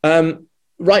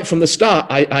right from the start,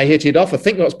 I hit it off. I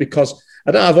think that's because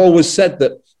I've always said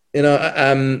that.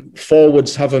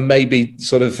 Forwards have a maybe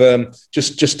sort of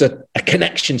just a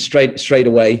connection straight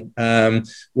away.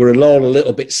 We're all a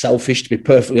little bit selfish, to be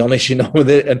perfectly honest, with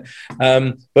it.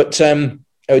 But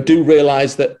I do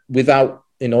realise that without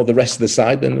the rest of the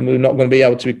side, then we're not going to be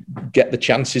able to get the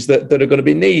chances that are going to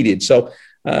be needed. So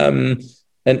and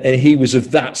he was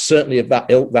of that, certainly of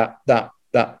that ilk,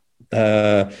 that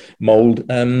mould.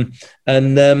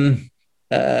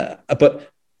 But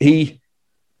he.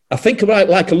 I think about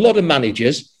like a lot of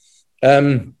managers,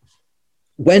 when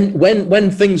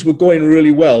things were going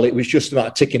really well, it was just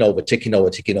about ticking over.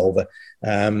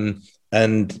 And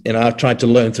I've tried to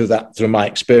learn through my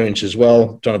experience as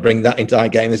well, trying to bring that into our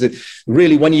game. Is it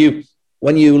really when you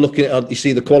look at you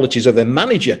see the qualities of a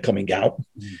manager coming out,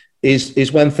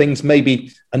 is when things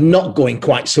maybe are not going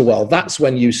quite so well. That's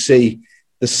when you see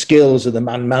the skills of the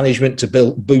man management to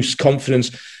boost confidence.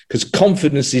 Because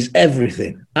confidence is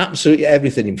everything, absolutely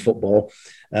everything in football,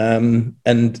 and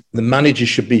the manager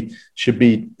should be.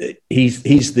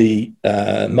 He's the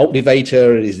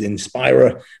motivator, he's the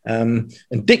inspirer, and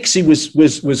Dixie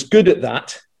was good at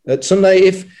that. At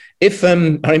Sunday, if I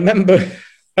remember,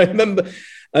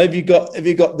 have you got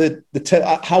the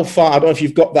how far? I don't know if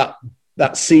you've got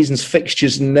that season's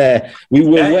fixtures in there. We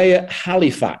were away at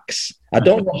Halifax. I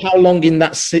don't know how long in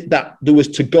that there was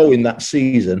to go in that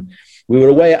season. We were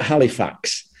away at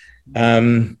Halifax,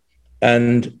 and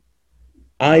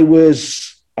I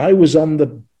was on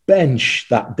the bench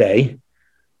that day,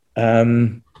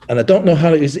 and I don't know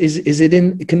how it is. Is it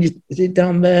in? Is it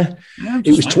down there? Yeah,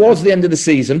 it was towards the end of the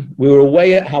season. We were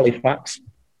away at Halifax,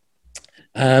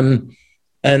 we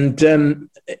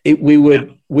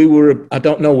were. I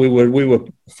don't know. We were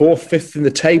 4th, 5th in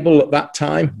the table at that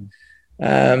time,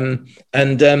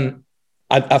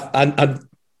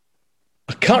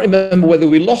 I can't remember whether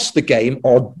we lost the game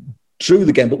or drew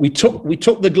the game, but we took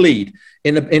the lead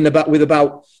with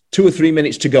about 2 or 3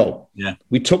 minutes to go. Yeah,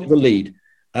 we took the lead,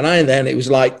 and then it was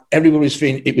like everybody was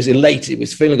feeling. It was elated. It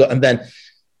was feeling good. And then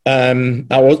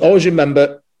I always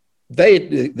remember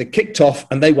they kicked off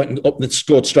and they went up and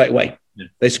scored straight away. Yeah.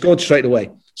 They scored straight away.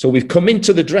 So we've come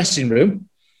into the dressing room,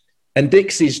 and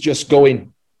Dixie's just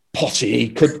going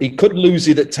potty. He could lose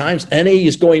it at times, and he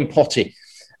is going potty.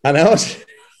 And I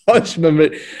just remember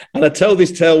it, and I tell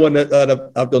this tale when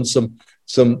I've done some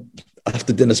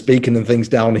after dinner speaking and things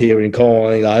down here in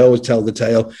Cornwall. I always tell the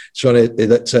tale.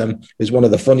 That is one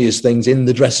of the funniest things in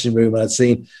the dressing room I'd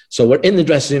seen. So we're in the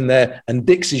dressing room there, and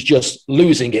Dixie's just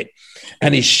losing it,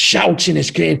 and he's shouting, he's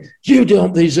screaming, "You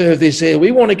don't deserve this here.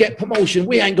 We want to get promotion.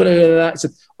 We ain't going to do that." I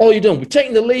said, "All you're doing, we're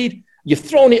taking the lead. You're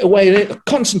throwing it away. The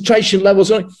concentration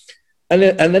levels on it."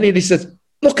 And then he says,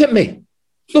 "Look at me.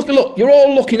 Look, you're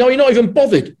all looking. No, you're not even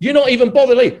bothered. You're not even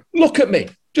bothered. Look at me.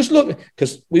 Just look."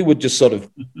 Because we would just sort of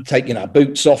taking our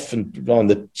boots off and drawing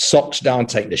the socks down,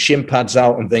 taking the shin pads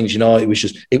out and things,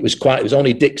 it was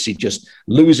only Dixie just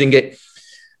losing it.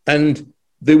 And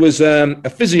there was a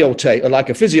physio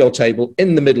table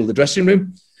in the middle of the dressing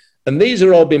room. And these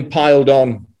are all been piled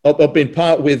on, or been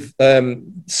piled with,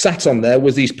 sat on there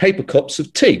with these paper cups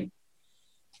of tea.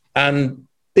 And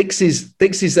Dixie's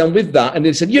then with that, and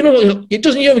he said, it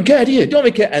doesn't even care, do you? Don't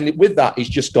even care. And with that, he's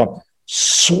just gone,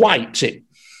 swiped it,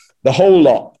 the whole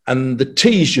lot, and the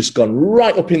tea's just gone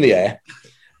right up in the air,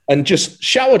 and just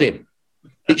showered him.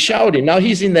 It showered him. Now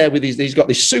he's in there with he's got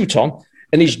this suit on,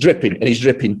 and he's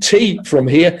dripping tea from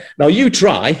here. Now you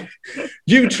try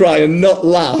and not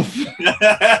laugh.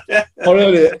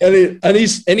 and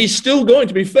he's still going.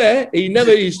 To be fair,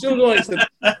 he's still going. He said,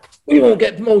 "We won't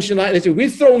get promotion like this.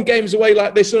 We've thrown games away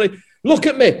like this." Look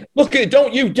at me. Look at it.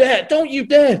 Don't you dare.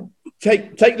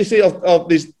 Take this off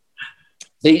this.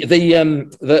 The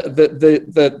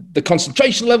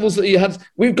concentration levels that you had.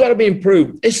 We've got to be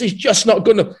improved. This is just not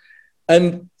good enough.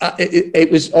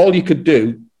 it was all you could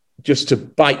do just to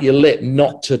bite your lip,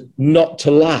 not to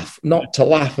laugh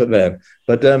at them.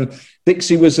 But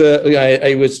Dixie was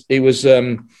he was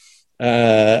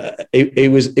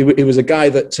a guy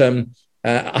that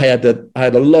I had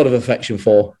a lot of affection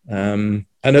for, and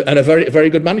a very, very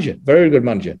good manager,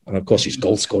 and of course his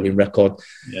goal scoring record,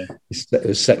 it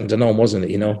was second to none, wasn't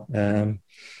it?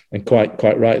 And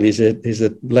quite rightly, he's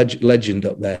a legend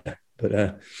up there.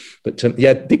 But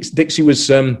Dixie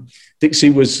was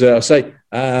I'll say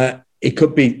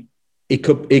he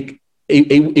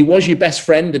was your best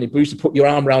friend, and he used to put your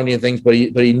arm around you and things, but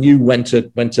he knew when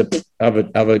to have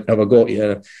a go at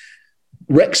you.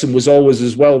 Wrexham was always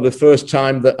as well the first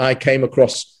time that I came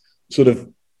across, sort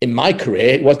of in my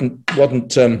career. It wasn't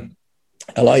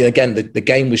again, the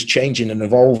game was changing and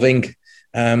evolving,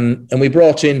 and we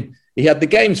brought in. He had the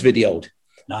games videoed,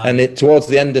 and towards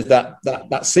the end of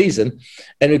that season,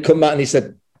 and he'd come out and he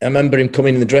said, I remember him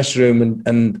coming in the dressing room,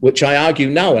 and which I argue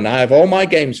now, and I have all my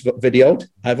games videoed.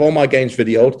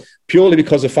 Purely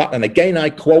because of the fact, and again I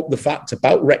quote the fact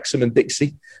about Wrexham and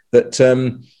Dixie that.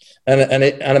 And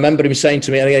I remember him saying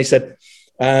to me, and he said,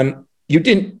 "You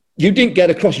didn't get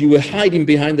across. You were hiding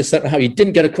behind the centre half. You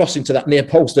didn't get across into that near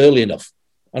post early enough."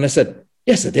 And I said,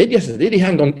 "Yes, I did. He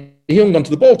hung on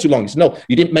to the ball too long." He said, "No,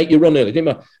 you didn't make your run early, didn't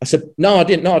you?" I said, "No, I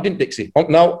didn't, Dixie. Oh,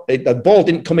 no, the ball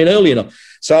didn't come in early enough."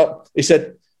 So he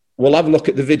said, "We'll have a look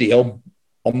at the video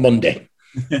on Monday."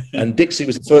 And Dixie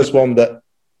was the first one that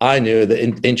I knew that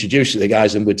introduced to the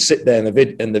guys, and would sit there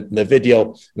in the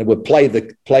video, and would play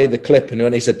the clip. And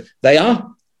when he said, "They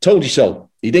are, told you so.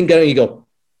 You didn't get it," you go,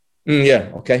 "Yeah,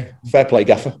 okay, fair play,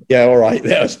 Gaffer. Yeah, all right."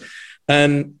 Yes.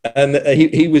 And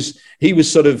he was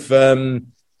sort of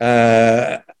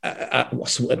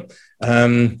what's the word?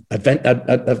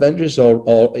 Adventurous,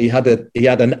 or he had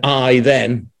an eye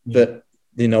then that,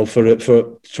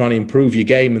 for trying to improve your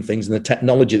game and things, and the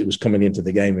technology that was coming into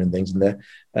the game and things in there.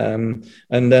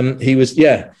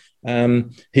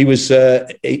 He was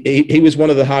one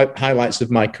of the highlights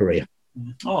of my career.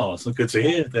 Oh, it's good to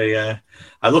hear.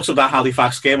 I looked at that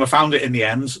Halifax game. I found it in the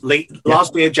end,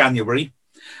 last day of January.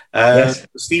 Yes.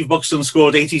 Steve Buxton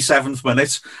scored 87th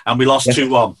minute, and we lost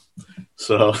 2-1.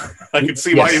 So I can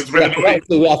see why he was really annoyed.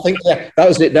 I think that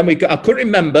was it. Then I couldn't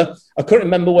remember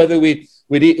whether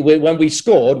when we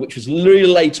scored, which was really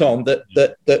late on, that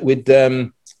we'd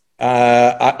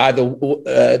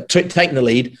either taken the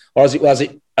lead, or as it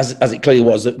clearly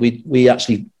was, that we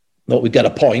actually thought we'd get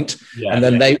a point, and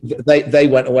then they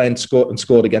went away and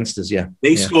scored against us.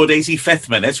 They scored 85th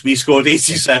minute, we scored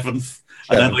 87th,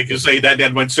 and then, like you say,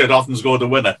 then went straight off and scored the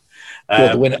winner.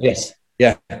 The winner, yes.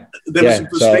 Yeah. There was some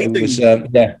frustrating.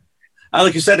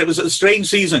 Like you said, it was a strange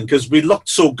season because we looked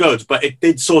so good, but it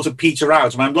did sort of peter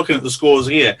out. And I'm looking at the scores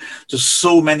here, just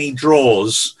so many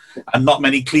draws and not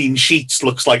many clean sheets.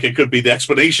 Looks like it could be the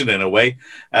explanation in a way.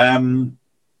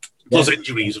 Plus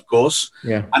injuries, of course.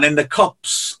 Yeah. And in the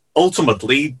cups,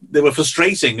 ultimately, they were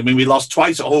frustrating. I mean, we lost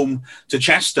twice at home to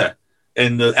Chester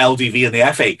in the LDV and the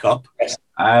FA Cup. Yes.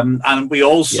 And we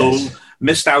also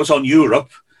missed out on Europe,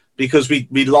 because we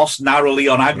lost narrowly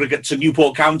on aggregate to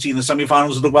Newport County in the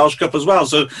semi-finals of the Welsh Cup as well.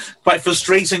 So quite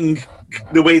frustrating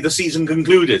the way the season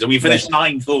concluded, and we finished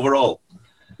 9th overall.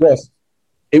 Yes,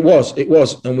 it was,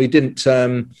 and we didn't.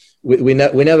 We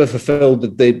never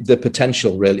fulfilled the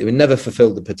potential. Really, we never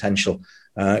fulfilled the potential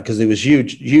because there was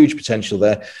huge potential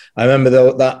there. I remember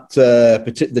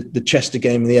the Chester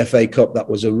game in the FA Cup. That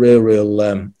was a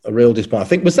real disappointment. I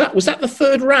think was that the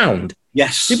third round.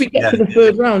 Yes. Did we get to the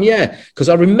third round? Yeah, because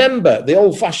I remember the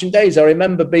old-fashioned days. I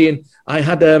remember I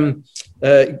had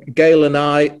Gail and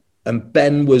I, and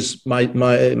Ben was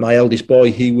my eldest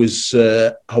boy. He was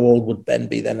how old would Ben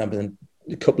be then? I mean,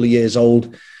 a couple of years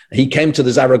old. He came to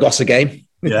the Zaragoza game.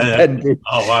 Yeah.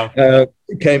 Oh wow.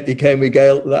 He came with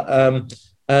Gail.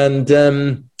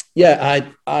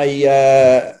 I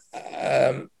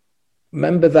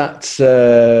remember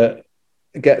that.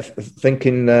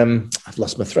 Thinking, I've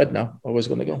lost my thread now. I was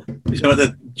going to go. So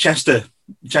the Chester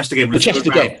game. The Chester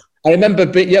game. I remember.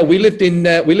 We lived in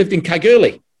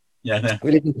Caergurley. Yeah.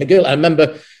 We lived in Caergurley. I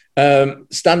remember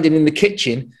standing in the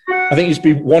kitchen. I think it used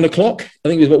to be 1 o'clock. I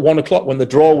think it was about 1 o'clock when the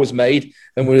draw was made,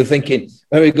 and we were thinking,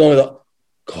 where are we going?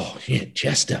 God, yeah,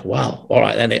 Chester. Wow. All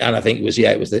right, and I think it was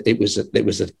a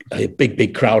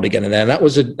big crowd again in there. And that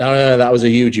was a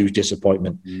huge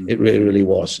disappointment. It really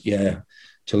was. Yeah.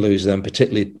 To lose them,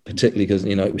 particularly because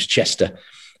it was Chester.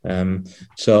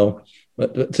 So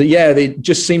it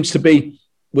just seems to be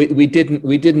we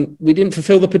didn't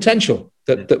fulfil the potential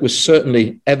that was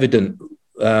certainly evident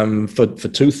for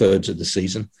 2/3 of the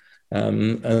season,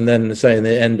 and then say in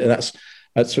the end, and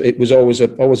it was always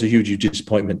a huge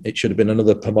disappointment. It should have been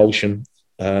another promotion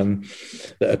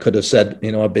that I could have said,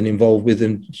 I've been involved with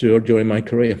during my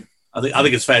career. I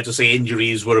think it's fair to say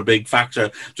injuries were a big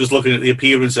factor. Just looking at the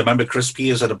appearance, I remember Chris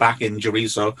Pearce had a back injury,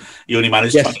 so he only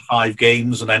managed 25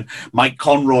 games. And then Mike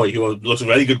Conroy, who looks a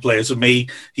very good player to me,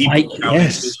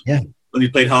 only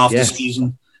played half the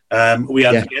season. We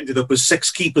ended up with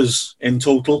 6 keepers in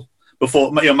total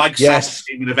before Mike Sass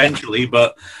came in eventually,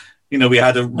 but we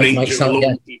had a range of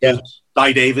local keepers.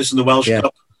 Di Davis in the Welsh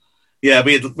Cup. Yeah,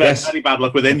 we had very bad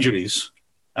luck with injuries,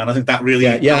 and I think that really.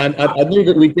 And I knew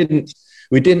that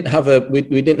we didn't have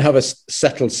a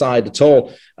settled side at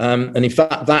all, and in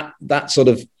fact that sort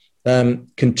of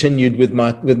continued with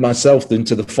myself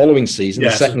into the following season,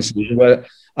 the second season, where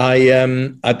I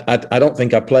don't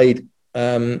think I played.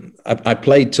 I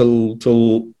played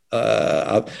till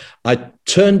I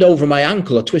turned over my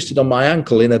ankle. I twisted on my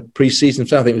ankle in a pre-season. I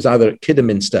think it was either at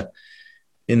Kidderminster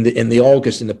in the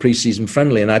August in the pre-season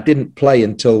friendly, and I didn't play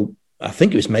until I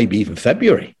think it was maybe even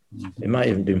February. It might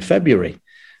even been February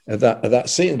of that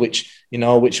season, which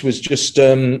was just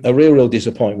a real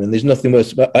disappointment. There's nothing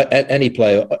worse. Every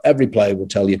player will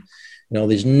tell you.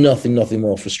 There's nothing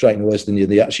more frustrating, worse than you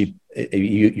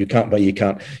can't play.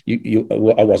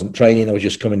 I wasn't training. I was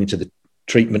just coming into the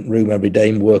treatment room every day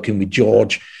and working with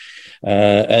George,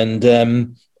 I'd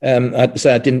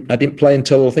say I didn't play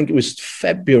until I think it was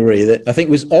February. I think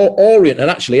it was Orient, and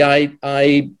actually I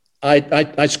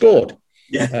scored.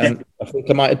 I think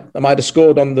I might have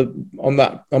scored on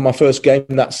my first game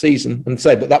that season,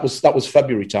 but that was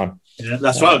February time. Yeah,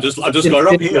 that's right. I've just got it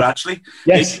up here actually.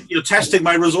 Yes, you're testing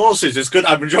my resources. It's good.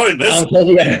 I'm enjoying this.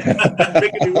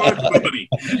 Making me work, company.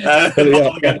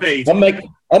 Get paid.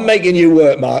 I'm making you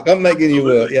work, Mark. I'm making you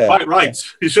work. Yeah, right.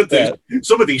 You should do. Yeah.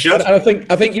 Somebody should. And I think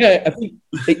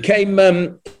it came.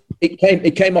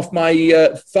 It came off my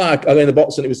thigh in the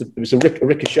box, and it was a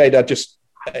ricochet.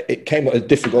 It came at a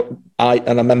difficult and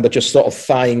I remember just sort of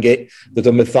thighing it,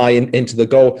 my thigh into the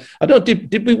goal. I don't know,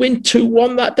 did we win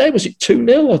 2-1 that day? Was it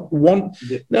 2-0 or 1?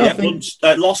 No, I think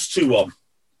lost 2-1.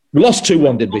 We lost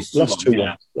 2-1, did we? Lost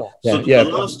 2-1. So the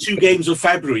last 2 games of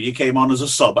February, you came on as a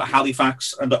sub at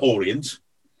Halifax and at Orient.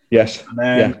 Yes. And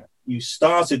then you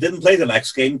didn't play the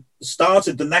next game,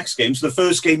 started the next game. So the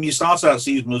first game you started that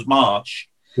season was March.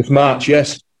 It was March,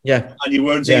 yes. Yeah. And you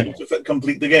weren't able to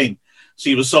complete the game. So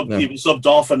you were subbed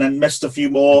off and then missed a few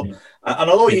more. And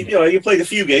although you played a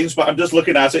few games, but I'm just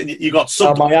looking at it and you got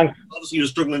subbed. Obviously, you were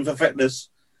struggling for fitness.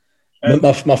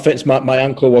 My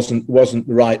ankle wasn't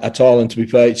right at all, and to be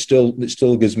fair, it still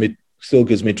gives me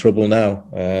trouble now.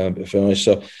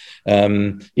 So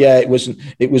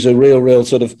it was a real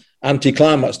sort of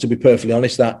anticlimax, to be perfectly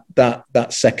honest. That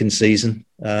second season,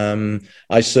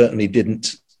 I certainly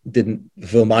didn't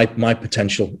fulfill my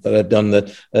potential that I'd done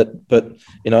that, but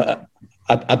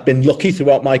I've been lucky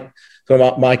throughout my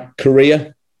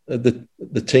career. The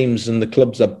teams and the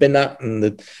clubs I've been at and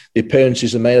the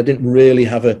appearances I made, I didn't really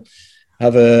have a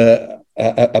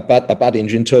bad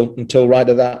injury until right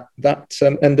at that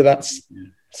end of that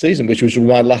season, which was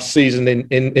my last season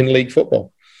in league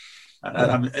football.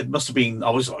 And it must have been,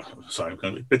 I'm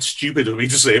a bit stupid of me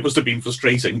to say, it must have been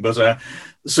frustrating, but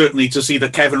certainly to see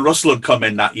that Kevin Russell had come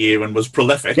in that year and was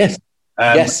prolific. Yes.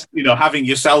 Having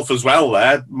yourself as well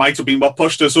there might have been what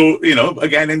pushed us,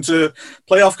 again into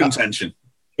playoff contention.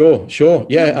 Sure.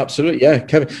 Yeah, absolutely. Yeah,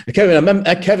 Kevin. I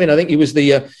remember Kevin. I think he was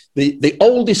the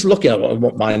oldest looking. I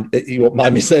won't mind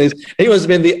me saying this. He must have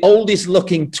been the oldest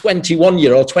looking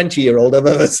 21-year-old, 20-year-old I've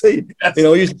ever seen. Yes. I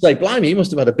used to say, "Blimey, he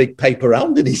must have had a big paper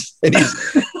round in his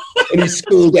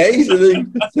school days."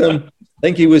 I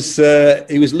think he was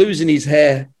losing his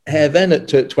hair then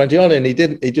at 21, and he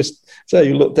didn't. He just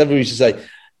he looked. Everybody used to say,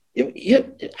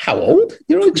 how old?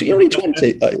 You're only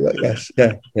 20. Yes,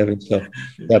 yeah.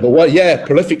 But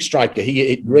prolific striker.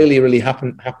 It really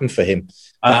happened for him.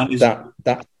 That's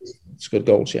good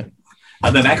goals. Yeah.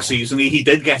 And the next season, he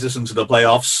did get us into the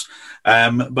playoffs.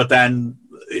 But then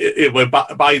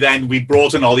by then we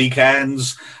brought in Ollie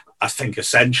Cairns, I think,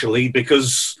 essentially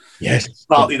because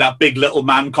partly that big little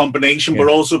man combination, but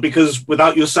also because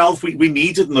without yourself, we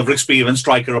needed another experienced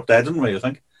striker up there, didn't we? I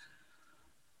think.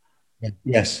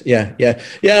 Yes, yeah.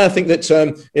 I think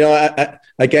that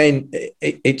again,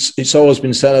 it's always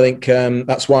been said. I think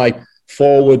that's why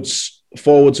forwards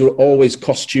will always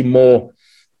cost you more,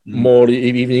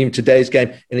 even today's game,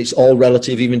 and it's all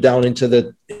relative, even down into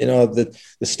the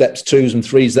steps 2s and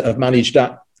 3s that have managed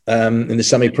that in the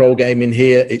semi-pro game in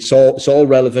here. It's all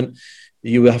relevant.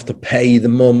 You have to pay the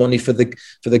more money for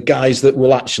the guys that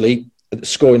will actually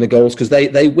scoring the goals, because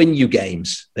they win you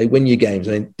games. They win you games.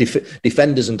 I mean,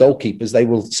 defenders and goalkeepers, they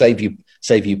will save you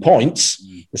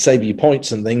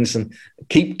points, and things, and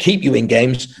keep you in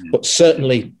games. But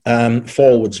certainly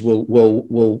forwards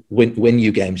will win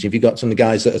you games. If you've got some of the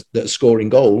guys that are scoring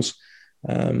goals,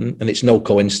 and it's no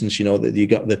coincidence, that you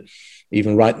got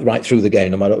even right through the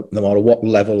game, no matter what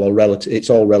level or relative, it's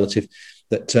all relative.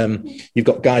 That you've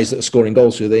got guys that are scoring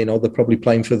goals who they're probably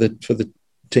playing for the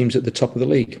teams at the top of the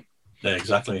league. Yeah,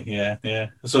 exactly. Yeah.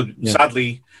 So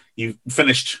sadly, you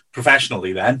finished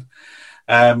professionally then.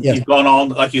 You've gone on,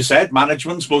 like you said,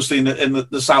 management, mostly in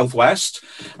the southwest.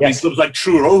 Yes. I mean, clubs like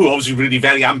Truro, who are obviously really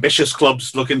very ambitious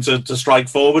clubs looking to strike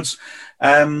forwards.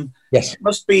 Yes, it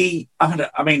must be.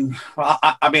 I'm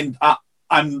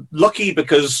lucky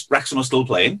because Wrexham are still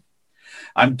playing.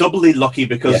 I'm doubly lucky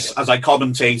because, as I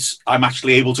commentate, I'm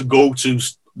actually able to go to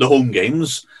the home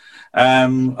games.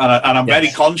 And I'm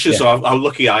very conscious of how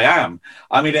lucky I am.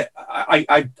 I mean,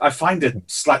 I find it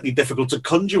slightly difficult to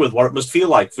conjure with what it must feel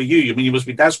like for you. I mean, you must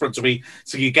be desperate to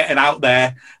you're getting out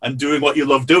there and doing what you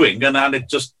love doing, and it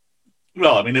just,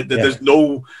 there's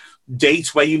no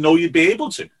date where you'd be able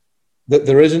to.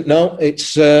 There isn't. No,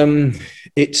 it's very,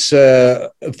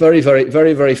 very,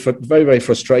 very, very, very, very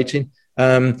frustrating,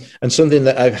 and something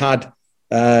that I've had.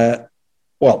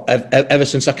 Ever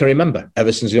since I can remember,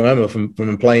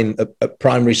 from playing at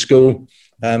primary school,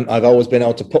 I've always been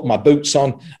able to put my boots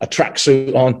on, a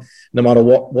tracksuit on, no matter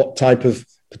what type of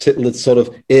particular sort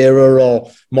of era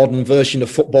or modern version of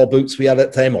football boots we had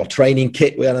at the time, or training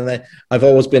kit we had in there. I've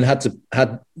always had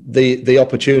the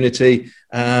opportunity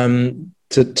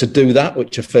to do that,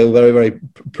 which I feel very, very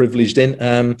privileged in.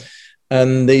 And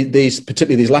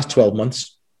particularly these last 12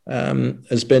 months.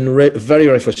 Has been very,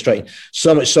 very frustrating.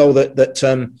 So much so that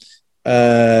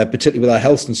particularly with our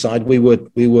Helston side, we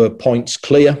were points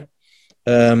clear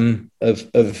of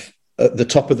at the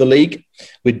top of the league.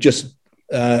 We'd just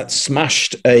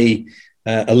smashed a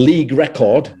league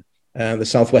record, the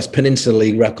Southwest Peninsula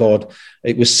League record.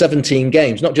 It was 17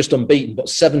 games, not just unbeaten, but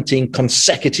 17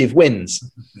 consecutive wins,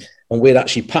 and we'd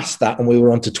actually passed that, and we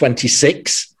were on to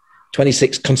 26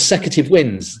 consecutive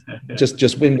wins.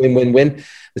 just win.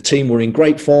 The team were in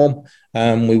great form.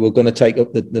 We were going to take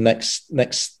up the next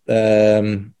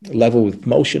level with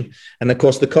promotion. And of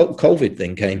course, the COVID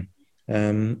thing came.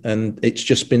 And it's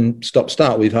just been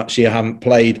stop-start. We haven't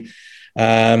played.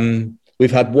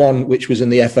 We've had one, which was in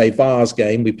the FA Vars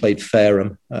game. We played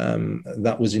Fareham.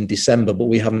 That was in December, but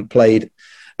we haven't played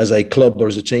as a club or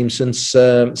as a team since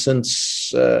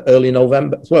early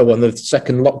November. Well, when the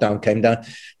second lockdown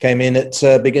came in at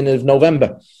beginning of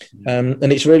November, and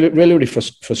it's really, really, really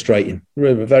frustrating.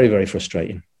 Really, very, very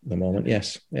frustrating at the moment.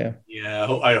 Yes, yeah.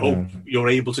 I hope you're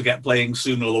able to get playing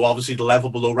soon. Although obviously the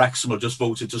level below Wrexham have just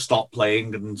voted to stop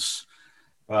playing, and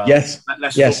yes,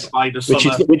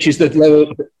 which is the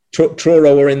level.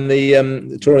 Truro are in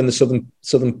the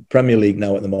Southern Premier League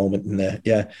now at the moment in there,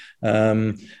 it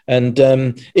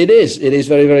is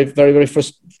very, very, very, very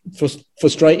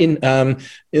frustrating.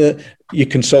 You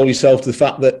console yourself to the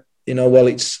fact that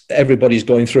it's everybody's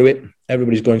going through it.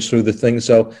 Everybody's going through the thing.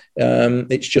 So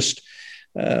it's just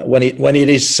when it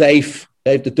is safe,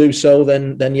 Dave, to do so,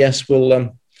 then yes,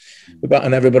 we'll.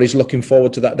 And everybody's looking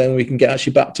forward to that. Then we can get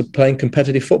actually back to playing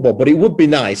competitive football. But it would be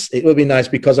nice. It would be nice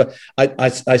because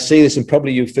I see this, and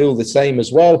probably you feel the same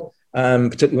as well.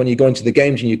 Particularly when you go into the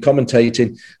games and you're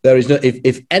commentating, there is no.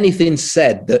 If anything's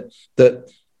said that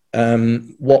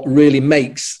what really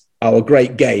makes our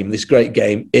this great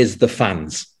game, is the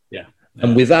fans. Yeah.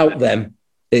 And without them,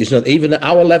 it's not. Even at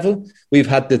our level, we've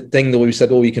had the thing that we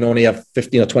said, you can only have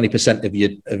 15 or 20%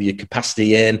 of your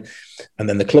capacity in, and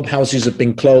then the clubhouses have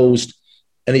been closed,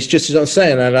 and it's just as I'm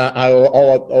saying. And I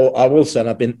will say, and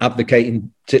I've been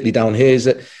advocating particularly down here, is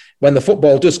that when the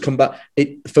football does come back,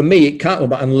 for me it can't come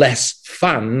back unless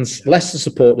fans, less the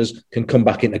supporters, can come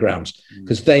back into grounds,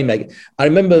 because they make. I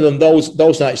remember them those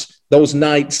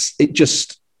nights. It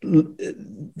just.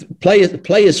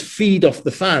 Players feed off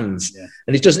the fans,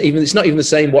 and it's not even the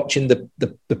same watching the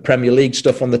Premier League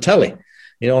stuff on the telly,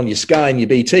 on your Sky and your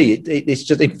BT. It's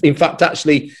just, in fact,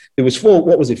 actually there was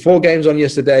 4 games on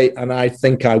yesterday, and I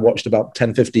think I watched about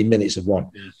 10-15 minutes of one.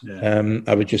 I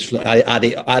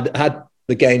had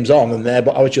the games on and there,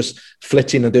 but I was just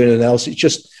flitting and doing anything else.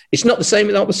 It's not the same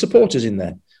without the supporters in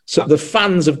there. So the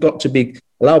fans have got to be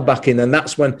allowed back in, and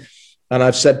that's when. And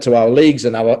I've said to our leagues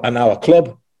and our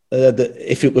club. That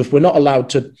if we're not allowed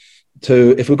to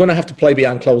if we're going to have to play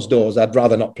behind closed doors, I'd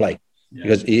rather not play,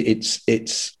 because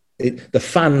the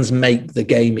fans make the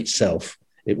game itself.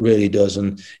 It really does.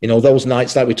 And, those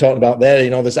nights like we're talking about there,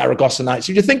 the Zaragoza nights,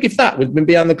 you think if that would been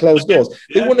behind the closed doors,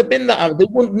 they wouldn't have been that. They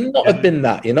would not have been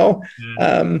that,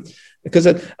 because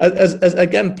as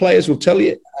again, players will tell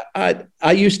you,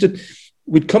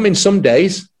 we'd come in some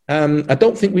days. I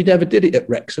don't think we'd ever did it at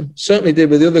Wrexham. Certainly did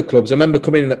with the other clubs. I remember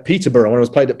coming in at Peterborough when I was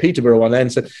played at Peterborough one day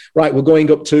and said, right, we're going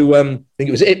up to, I think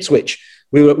it was Ipswich.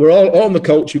 We're all on the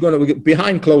coach. We're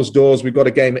behind closed doors. We've got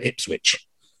a game at Ipswich.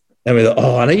 And we thought,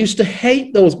 and I used to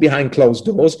hate those behind closed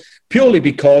doors purely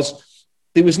because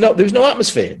there was no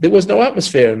atmosphere. There was no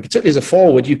atmosphere, and particularly as a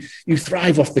forward, you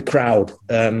thrive off the crowd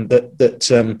that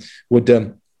would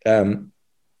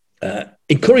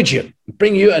encourage you,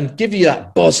 bring you, and give you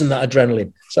that buzz and that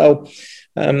adrenaline. So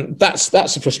that's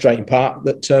the frustrating part.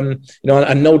 That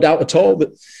and no doubt at all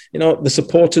that the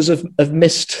supporters have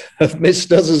missed us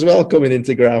as well coming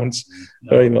into grounds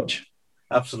very much.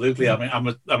 Absolutely.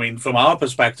 I mean, from our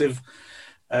perspective,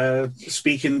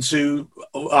 speaking to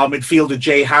our midfielder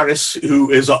Jay Harris,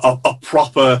 who is a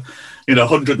proper,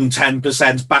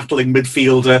 110% battling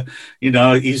midfielder.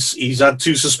 He's had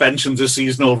 2 suspensions this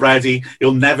season already.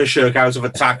 He'll never shirk out of a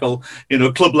tackle.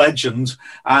 Club legend.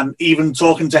 And even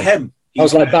talking to him, I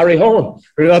was like Barry Horn.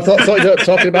 I thought you were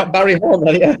talking about Barry Horn.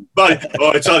 Yeah. But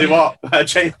I tell you what,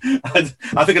 Jay,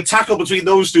 I think a tackle between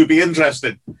those two would be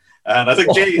interesting. And I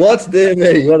think Jay. What's the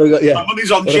name? My money's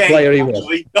on Jay.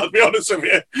 Actually, I'll be honest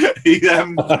with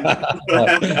you.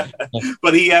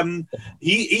 But he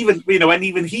even and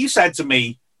even he said to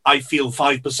me, "I feel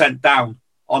 5% down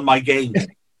on my game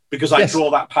because I draw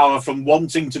that power from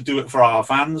wanting to do it for our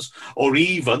fans, or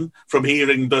even from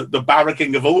hearing the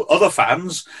barracking of other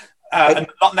fans." And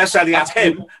not necessarily at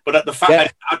him, but at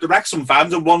the Wrexham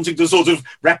fans, and wanting to sort of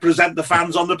represent the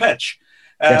fans on the pitch.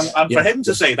 And for him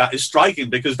to say that is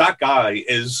striking, because that guy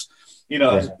is,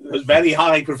 has very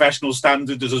high professional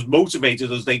standards, is as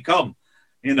motivated as they come.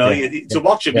 To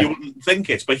watch him, you wouldn't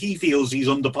think it, but he feels he's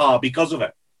under par because of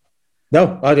it.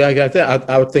 No, I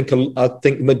would think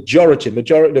the majority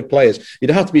of players, you'd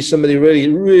have to be somebody really,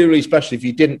 really special if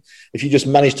you just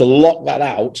managed to lock that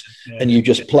out and you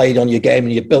just played on your game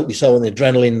and you built yourself on the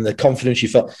adrenaline and the confidence you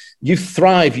felt. You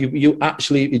thrive. You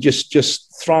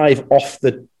just thrive off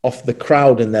the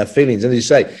crowd and their feelings. And as you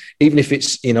say, even if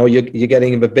it's you're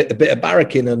getting a bit of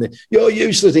barracking and you're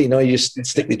useless, you just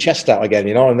stick the chest out again,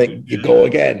 and then you go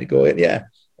again, yeah.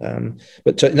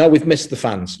 But no, we've missed the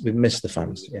fans.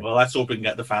 Yeah. Well, let's hope we can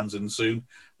get the fans in soon.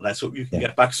 Let's hope you can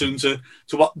get back soon to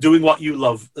doing what you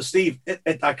love. Steve,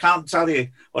 I can't tell you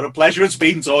what a pleasure it's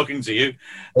been talking to you.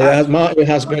 Mark, it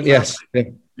has been, yes.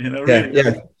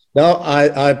 Really. No,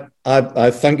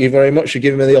 I thank you very much for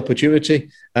giving me the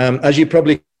opportunity. As you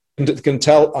probably can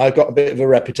tell, I've got a bit of a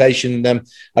reputation.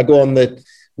 I go on the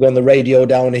radio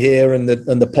down here and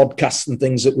the podcasts and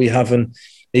things that we have, and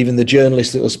even the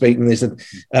journalists that will speak, and they said,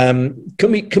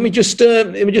 "Can we just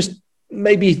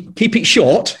maybe keep it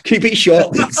short? Because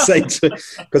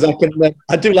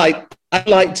I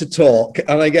like to talk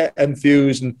and I get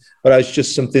enthused, but it's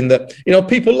just something that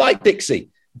people like Dixie.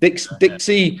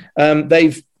 Dixie,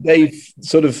 they've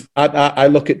sort of. I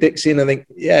look at Dixie and I think,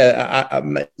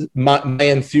 my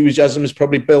enthusiasm is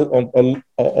probably built on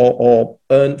or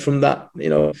earned from that,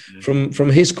 from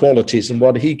his qualities and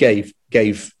what he gave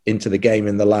into the game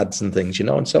and the lads and things,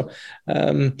 And so,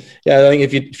 I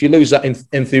think if you lose that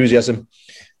enthusiasm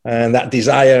and that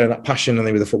desire and that passion, and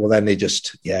with the football, then they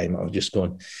just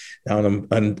going down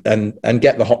and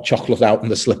get the hot chocolate out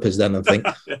and the slippers then, and think,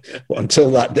 well,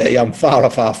 until that day, I'm far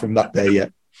from that day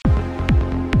yet.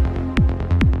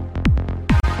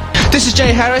 This is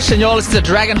Jay Harris and you're listening to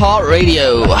Dragon Heart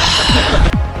Radio.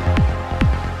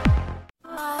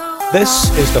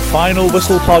 This is the Final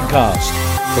Whistle podcast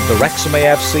from the Wrexham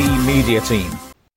AFC media team.